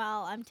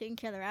while I'm taking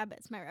care of the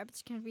rabbits, my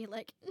rabbits are gonna be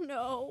like,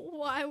 "No,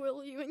 why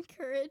will you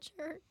encourage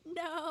her?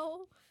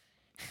 No."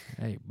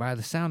 Hey, by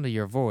the sound of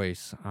your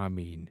voice, I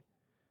mean,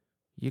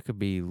 you could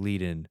be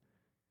leading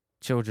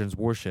children's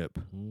worship.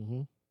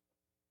 Mm-hmm.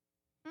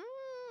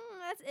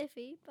 That's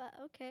iffy, but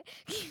okay.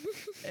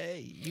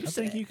 Hey, I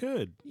think you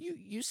could.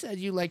 You said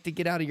you like to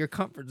get out of your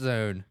comfort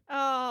zone.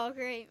 Oh,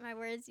 great! My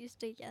words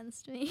used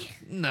against me.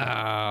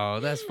 No,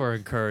 that's for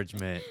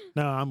encouragement.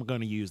 No, I'm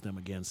going to use them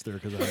against her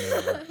because I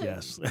know her.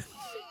 Yes.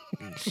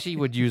 She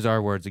would use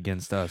our words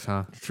against us,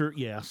 huh? True.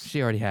 Yes.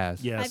 She already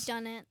has. Yes. I've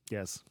done it.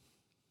 Yes.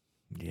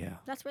 Yeah.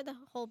 That's where the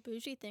whole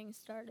bougie thing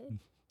started.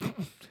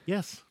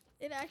 Yes.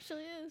 It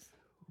actually is.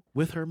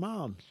 With her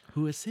mom,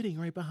 who is sitting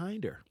right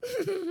behind her.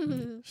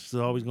 She's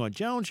always going,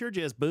 "Jones, you're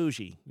just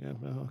bougie." Yeah,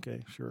 well, okay,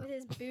 sure. With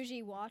his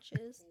bougie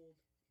watches.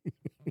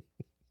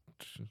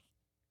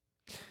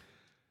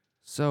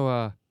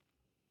 So,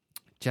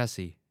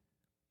 Jessie,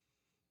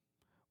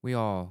 we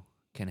all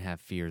can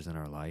have fears in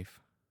our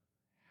life.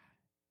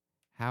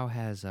 How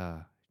has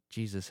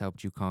Jesus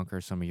helped you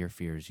conquer some of your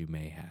fears you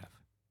may have?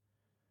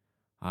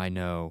 I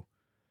know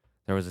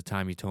there was a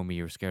time you told me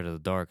you were scared of the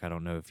dark. I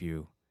don't know if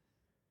you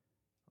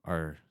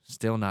are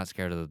still not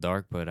scared of the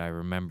dark, but I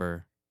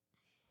remember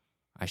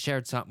I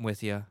shared something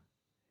with you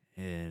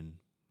in,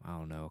 I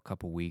don't know, a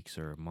couple weeks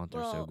or a month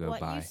or so go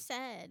what by. you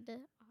said,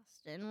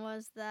 Austin,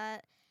 was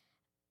that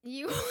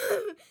you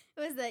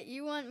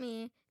want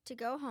me to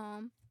go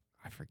home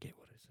I forget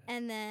what I said.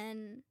 and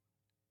then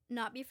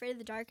not be afraid of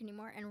the dark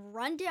anymore and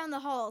run down the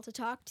hall to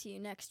talk to you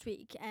next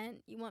week. And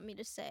you want me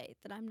to say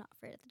that I'm not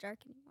afraid of the dark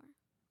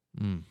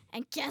anymore.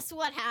 And guess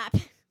what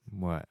happened?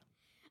 What?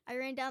 I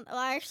ran down. Well,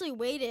 I actually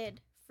waited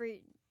for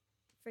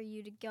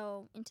you to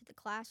go into the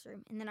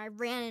classroom, and then I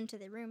ran into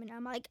the room, and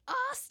I'm like,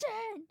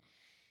 Austin.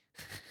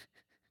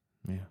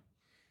 Yeah.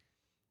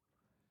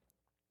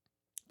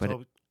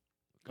 But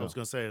But I was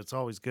going to say, it's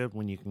always good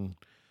when you can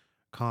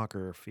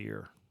conquer a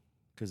fear,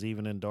 because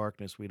even in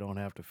darkness, we don't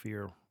have to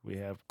fear. We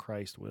have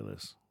Christ with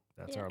us.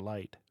 That's our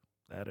light.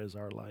 That is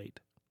our light.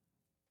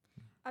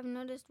 I've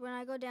noticed when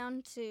I go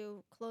down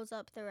to close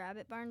up the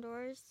rabbit barn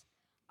doors,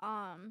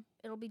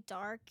 it'll be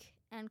dark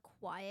and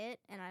quiet,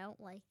 and I don't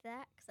like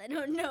that because I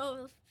don't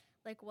know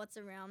like what's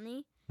around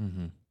me.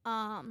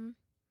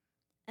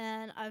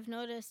 And I've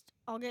noticed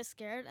I'll get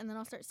scared, and then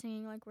I'll start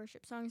singing like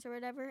worship songs or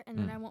whatever, and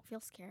then I won't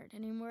feel scared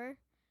anymore.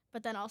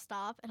 But then I'll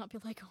stop, and I'll be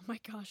like, oh my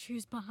gosh,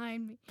 who's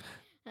behind me?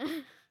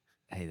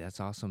 hey, that's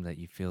awesome that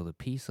you feel the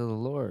peace of the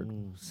Lord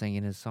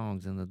singing his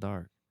songs in the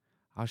dark.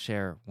 I'll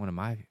share one of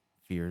my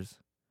fears.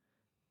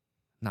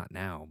 Not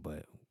now,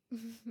 but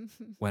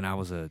when I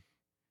was a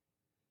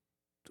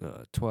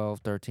 12,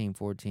 13,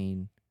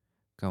 14,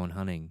 going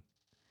hunting,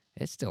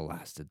 it still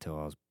lasted till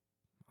I was,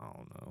 I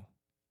don't know,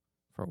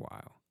 for a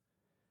while.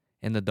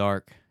 In the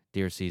dark,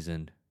 deer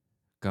season,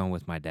 going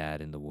with my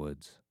dad in the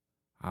woods.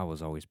 I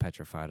was always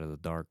petrified of the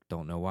dark.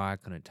 Don't know why. I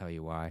couldn't tell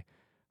you why. I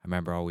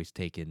remember always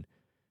taking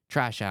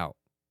trash out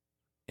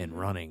and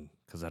running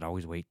because I'd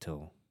always wait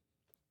till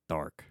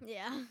dark.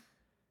 Yeah.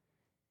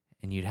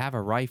 And you'd have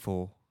a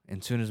rifle,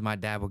 and as soon as my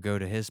dad would go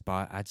to his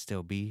spot, I'd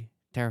still be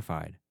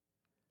terrified.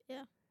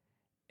 Yeah.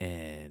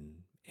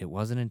 And it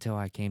wasn't until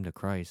I came to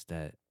Christ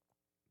that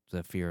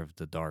the fear of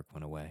the dark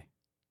went away.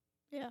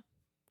 Yeah.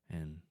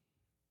 And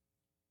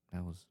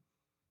that was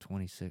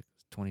 26,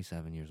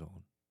 27 years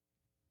old.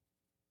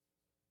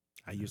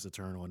 I used to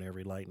turn on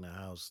every light in the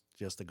house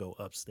just to go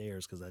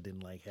upstairs because I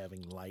didn't like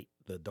having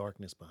the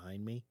darkness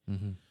behind me.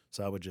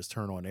 So I would just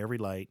turn on every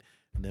light,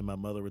 and then my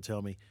mother would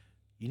tell me,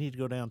 you need to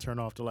go down, turn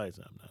off the lights.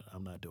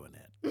 I'm not doing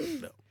that.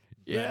 No.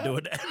 Not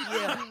doing that.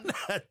 I'm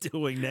not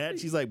doing that.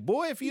 She's like,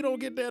 boy, if you don't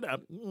get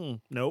that,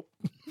 nope.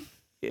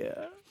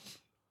 Yeah.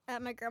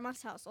 At my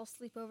grandma's house, I'll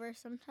sleep over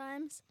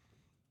sometimes,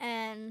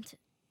 and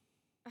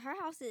her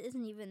house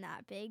isn't even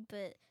that big,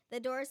 but the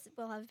doors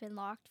will have been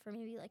locked for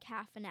maybe like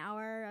half an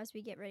hour as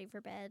we get ready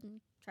for bed and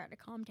try to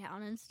calm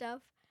down and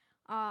stuff.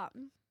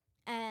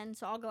 And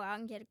so I'll go out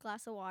and get a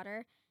glass of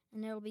water,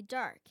 and it'll be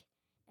dark.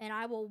 And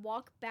I will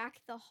walk back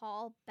the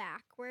hall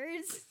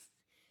backwards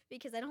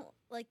because I don't,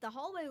 like, the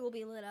hallway will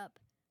be lit up,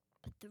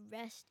 but the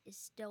rest is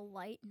still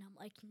light, and I'm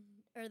like,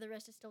 or the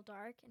rest is still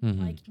dark, and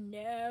I'm like,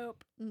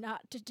 nope,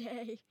 not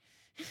today.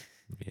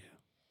 Yeah.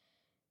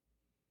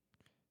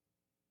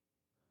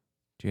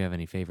 Do you have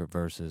any favorite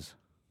verses?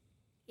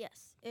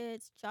 Yes,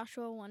 it's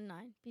Joshua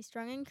 1:9. Be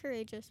strong and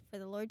courageous, for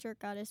the Lord your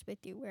God is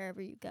with you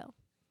wherever you go.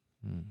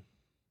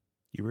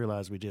 You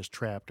realize we just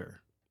trapped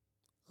her.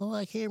 Oh,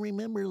 I can't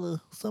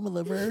remember some of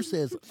the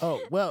verses.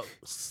 Oh, well,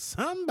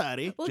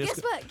 somebody. Well,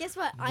 guess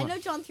what? I know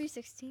John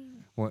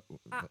 3:16. What?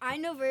 I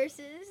know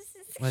verses.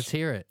 Let's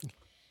hear it.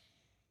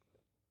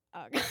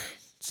 Oh, gosh.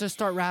 Let's just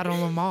start rattling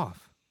them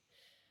off.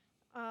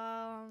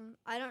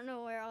 I don't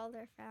know where all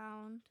they're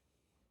found,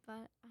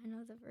 but I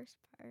know the verse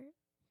part.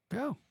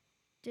 Go.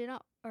 Do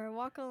not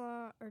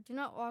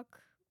walk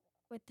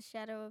with the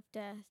shadow of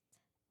death,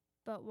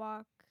 but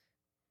walk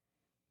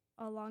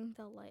along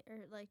the light,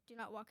 or like do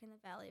not walk in the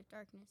valley of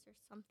darkness or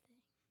something.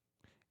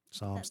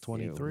 Psalms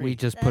 23. We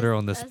just put her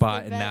on the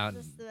spot, and now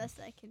that's the best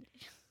I can do.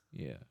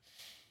 Yeah.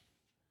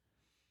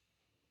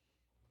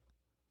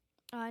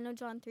 I know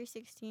John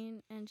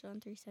 3:16 and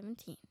John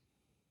 3:17.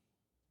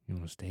 You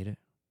want to state it?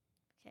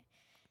 Okay,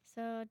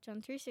 so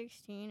John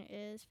 3:16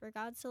 is, for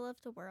God so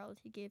loved the world,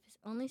 he gave his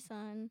only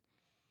son.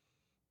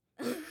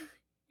 You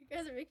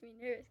guys are making me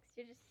nervous because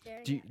you're just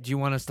staring at me. Do you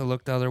want us to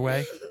look the other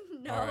way?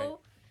 No.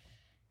 All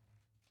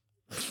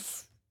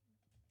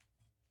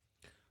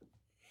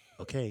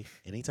Okay,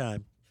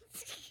 anytime.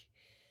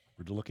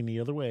 We're looking the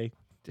other way.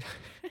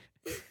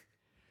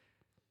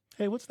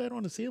 Hey, what's that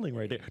on the ceiling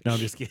right there? No, I'm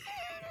just kidding.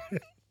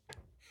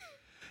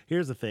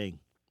 Here's the thing.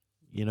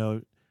 You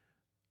know,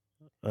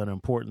 an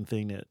important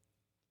thing that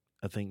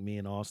I think me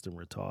and Austin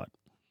were taught.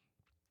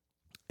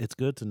 It's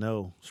good to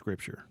know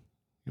Scripture,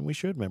 and we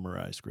should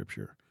memorize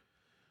Scripture.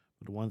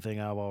 But the one thing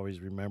I've always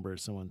remembered,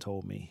 someone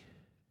told me,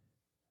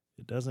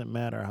 it doesn't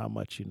matter how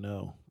much you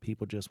know.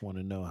 People just want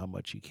to know how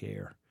much you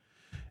care.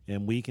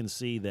 And we can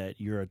see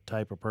that you're a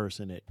type of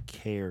person that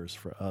cares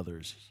for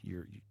others.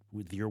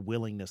 With your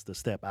willingness to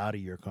step out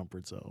of your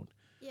comfort zone.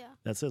 Yeah.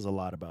 That says a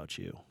lot about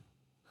you.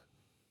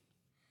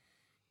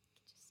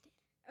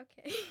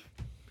 Okay.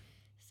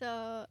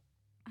 So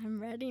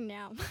I'm ready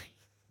now.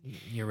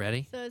 You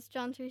ready? So it's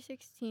John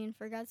 3:16.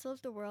 For God so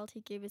loved the world,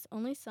 he gave his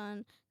only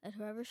Son, that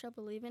whoever shall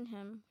believe in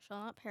him shall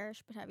not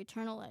perish but have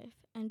eternal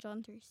life. And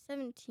John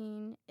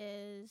 3:17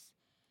 is,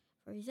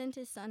 for he sent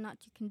his Son not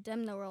to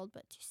condemn the world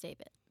but to save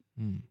it.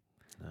 Mm.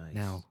 Nice.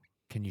 Now,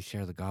 can you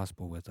share the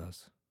gospel with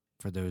us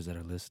for those that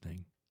are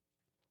listening?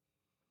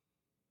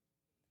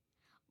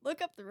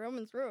 Look up the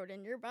Romans Road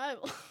in your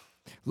Bible.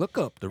 Look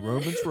up the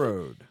Romans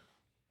Road.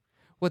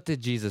 What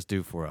did Jesus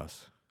do for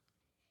us?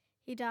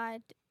 He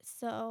died,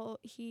 so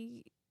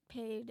he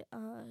paid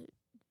a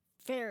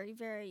very,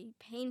 very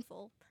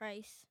painful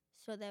price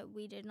so that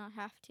we did not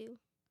have to,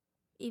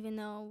 even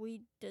though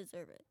we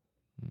deserve it.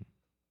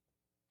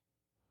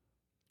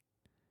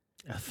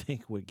 I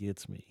think what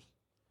gets me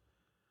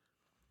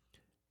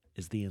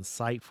is the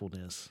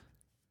insightfulness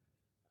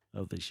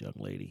of this young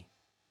lady.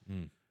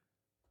 Mm.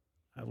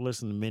 I've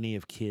listened to many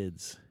of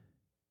kids,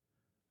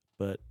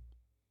 but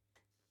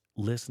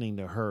listening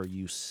to her,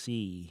 you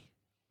see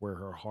where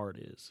her heart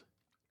is.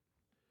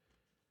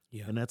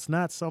 Yeah. And that's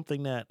not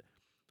something that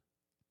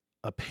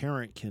a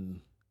parent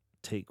can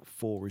take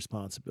full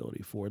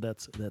responsibility for.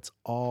 That's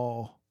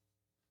all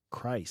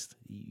Christ.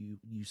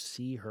 You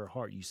see her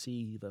heart. You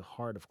see the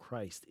heart of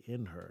Christ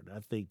in her. And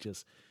I think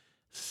just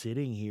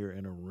sitting here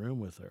in a room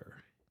with her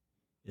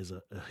is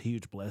a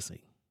huge blessing.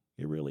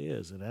 It really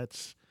is. And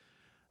that's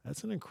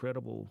an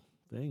incredible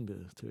thing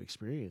to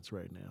experience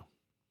right now.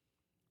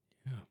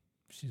 Yeah.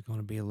 She's going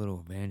to be a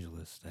little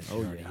evangelist that she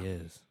already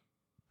is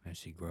as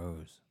she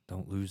grows.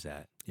 Don't lose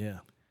that. Yeah.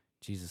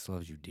 Jesus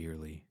loves you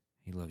dearly.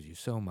 He loves you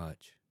so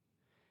much.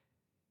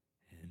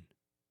 And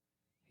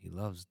he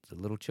loves the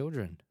little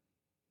children.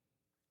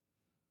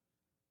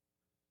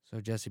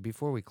 So, Jessie,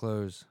 before we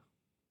close,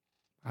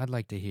 I'd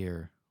like to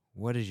hear,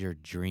 what is your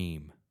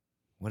dream?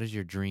 What is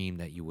your dream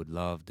that you would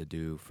love to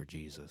do for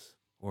Jesus?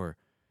 Or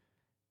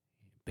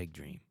big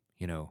dream?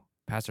 You know,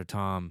 Pastor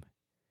Tom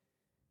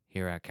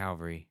here at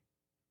Calvary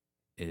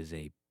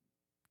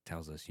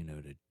tells us,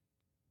 to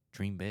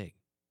dream big.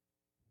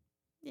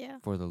 Yeah.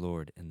 For the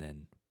Lord, and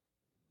then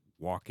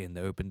walk in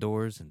the open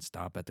doors and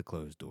stop at the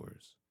closed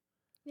doors.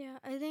 Yeah,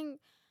 I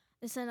think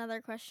it's another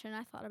question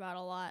I thought about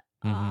a lot.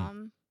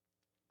 Mm-hmm.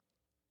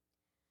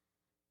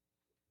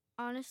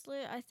 Honestly,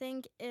 I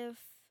think if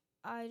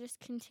I just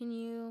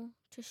continue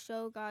to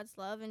show God's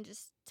love and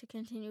just to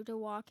continue to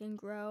walk and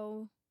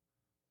grow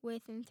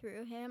with and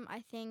through him, I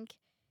think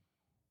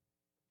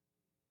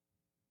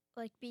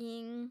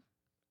being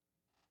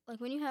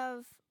when you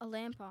have a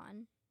lamp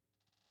on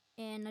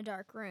in a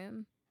dark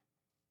room,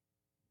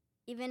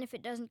 even if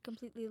it doesn't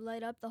completely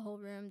light up the whole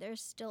room,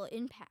 there's still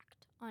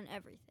impact on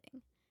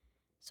everything.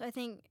 So I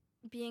think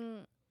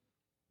being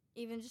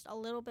even just a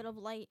little bit of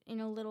light in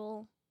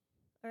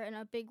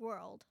a big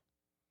world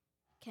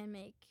can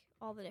make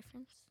all the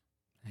difference.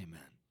 Amen.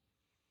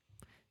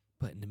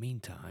 But in the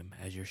meantime,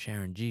 as you're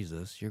sharing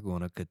Jesus, you're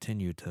going to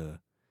continue to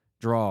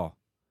draw,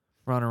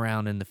 run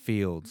around in the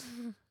fields,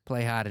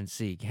 play hide and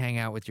seek, hang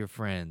out with your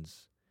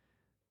friends,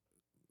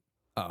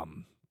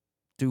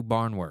 do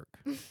barn work,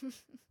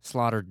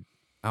 slaughter,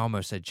 I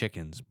almost said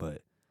chickens,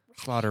 but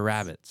slaughter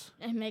rabbits.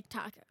 And make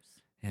tacos.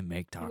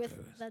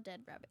 With the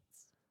dead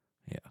rabbits.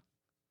 Yeah.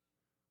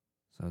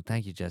 So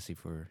thank you, Jessie,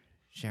 for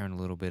sharing a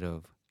little bit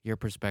of your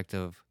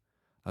perspective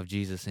of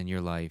Jesus in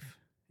your life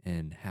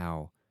and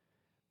how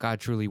God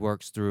truly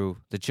works through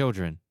the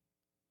children.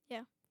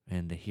 Yeah.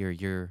 And to hear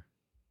your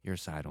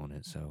side on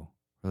it. So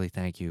really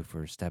thank you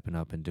for stepping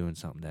up and doing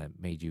something that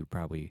made you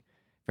probably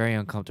very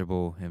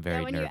uncomfortable and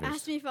very when nervous. You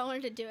asked me if I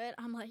wanted to do it,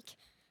 I'm like,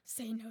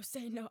 say no,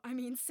 say no. I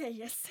mean, say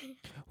yes, say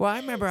no. Well, I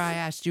remember I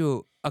asked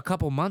you a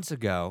couple months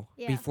ago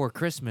before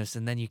Christmas,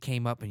 and then you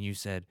came up and you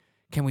said,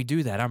 can we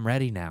do that? I'm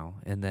ready now.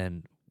 And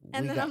then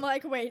I'm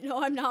like, wait,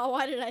 no, I'm not.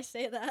 Why did I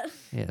say that?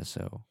 Yeah,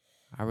 so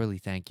I really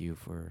thank you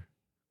for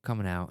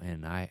coming out,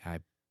 and I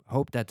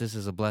hope that this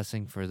is a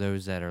blessing for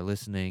those that are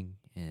listening,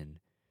 and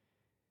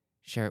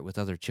share it with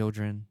other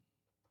children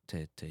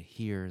to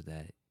hear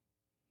that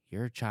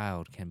your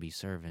child can be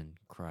serving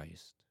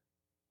Christ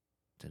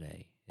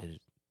today.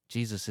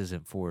 Jesus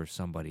isn't for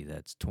somebody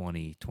that's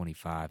 20,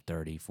 25,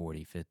 30,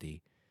 40,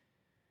 50.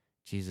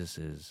 Jesus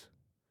is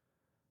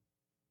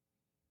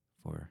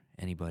for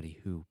anybody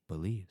who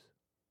believes.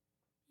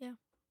 Yeah.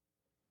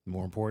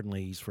 More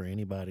importantly, he's for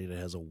anybody that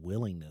has a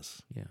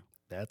willingness. Yeah.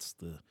 That's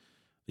the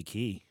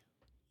key,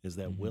 is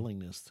that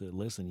willingness to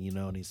listen,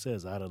 and he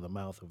says, out of the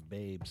mouth of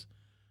babes,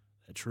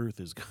 that truth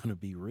is going to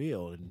be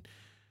real. And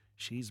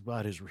she's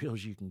about as real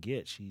as you can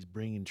get. She's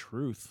bringing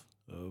truth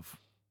of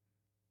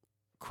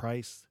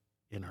Christ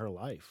in her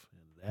life.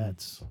 And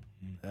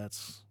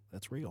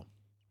that's real.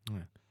 Yeah.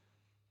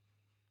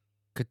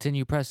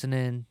 Continue pressing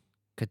in,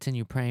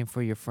 continue praying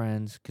for your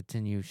friends,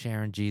 continue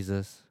sharing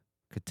Jesus,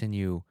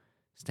 continue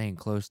staying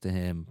close to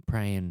him,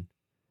 praying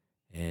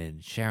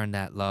and sharing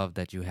that love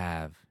that you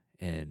have,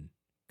 and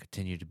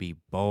continue to be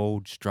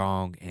bold,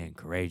 strong, and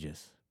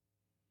courageous.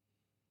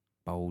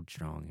 Bold,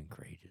 strong, and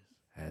courageous,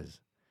 as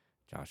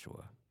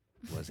Joshua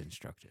was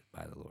instructed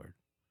by the Lord.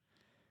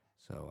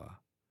 So,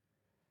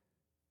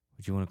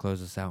 would you want to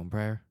close us out in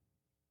prayer?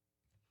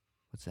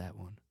 What's that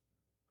one?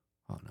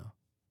 Oh, no.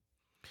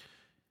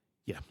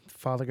 Yeah.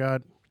 Father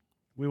God,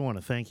 we want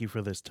to thank you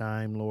for this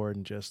time, Lord,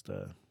 and just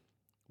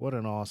what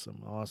an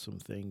awesome, awesome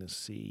thing to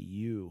see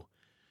you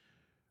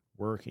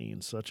working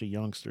in such a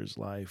youngster's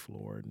life,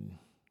 Lord. And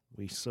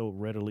we so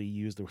readily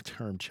use the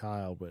term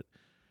child, but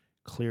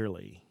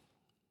clearly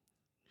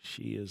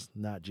she is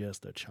not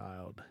just a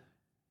child.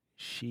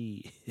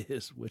 She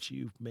is what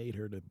you've made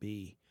her to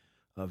be,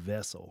 a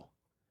vessel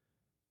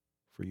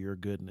for your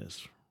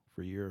goodness,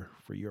 for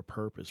your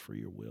purpose, for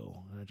your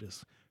will. And I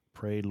just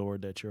pray,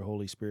 Lord, that your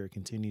Holy Spirit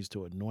continues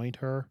to anoint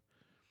her,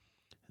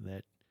 and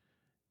that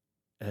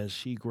as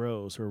she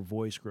grows, her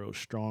voice grows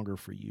stronger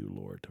for you,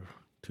 Lord,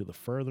 to the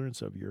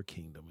furtherance of your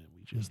kingdom. And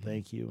we just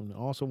thank you. And I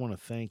also want to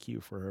thank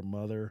you for her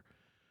mother,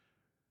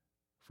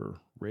 for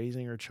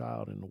raising her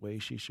child in the way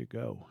she should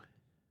go.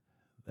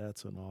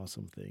 That's an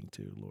awesome thing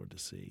too, Lord, to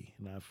see.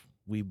 And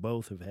we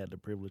both have had the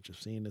privilege of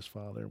seeing this,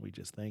 Father, and we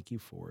just thank you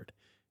for it.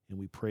 And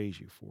we praise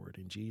you for it.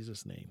 In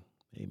Jesus' name,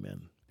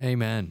 amen.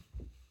 Amen.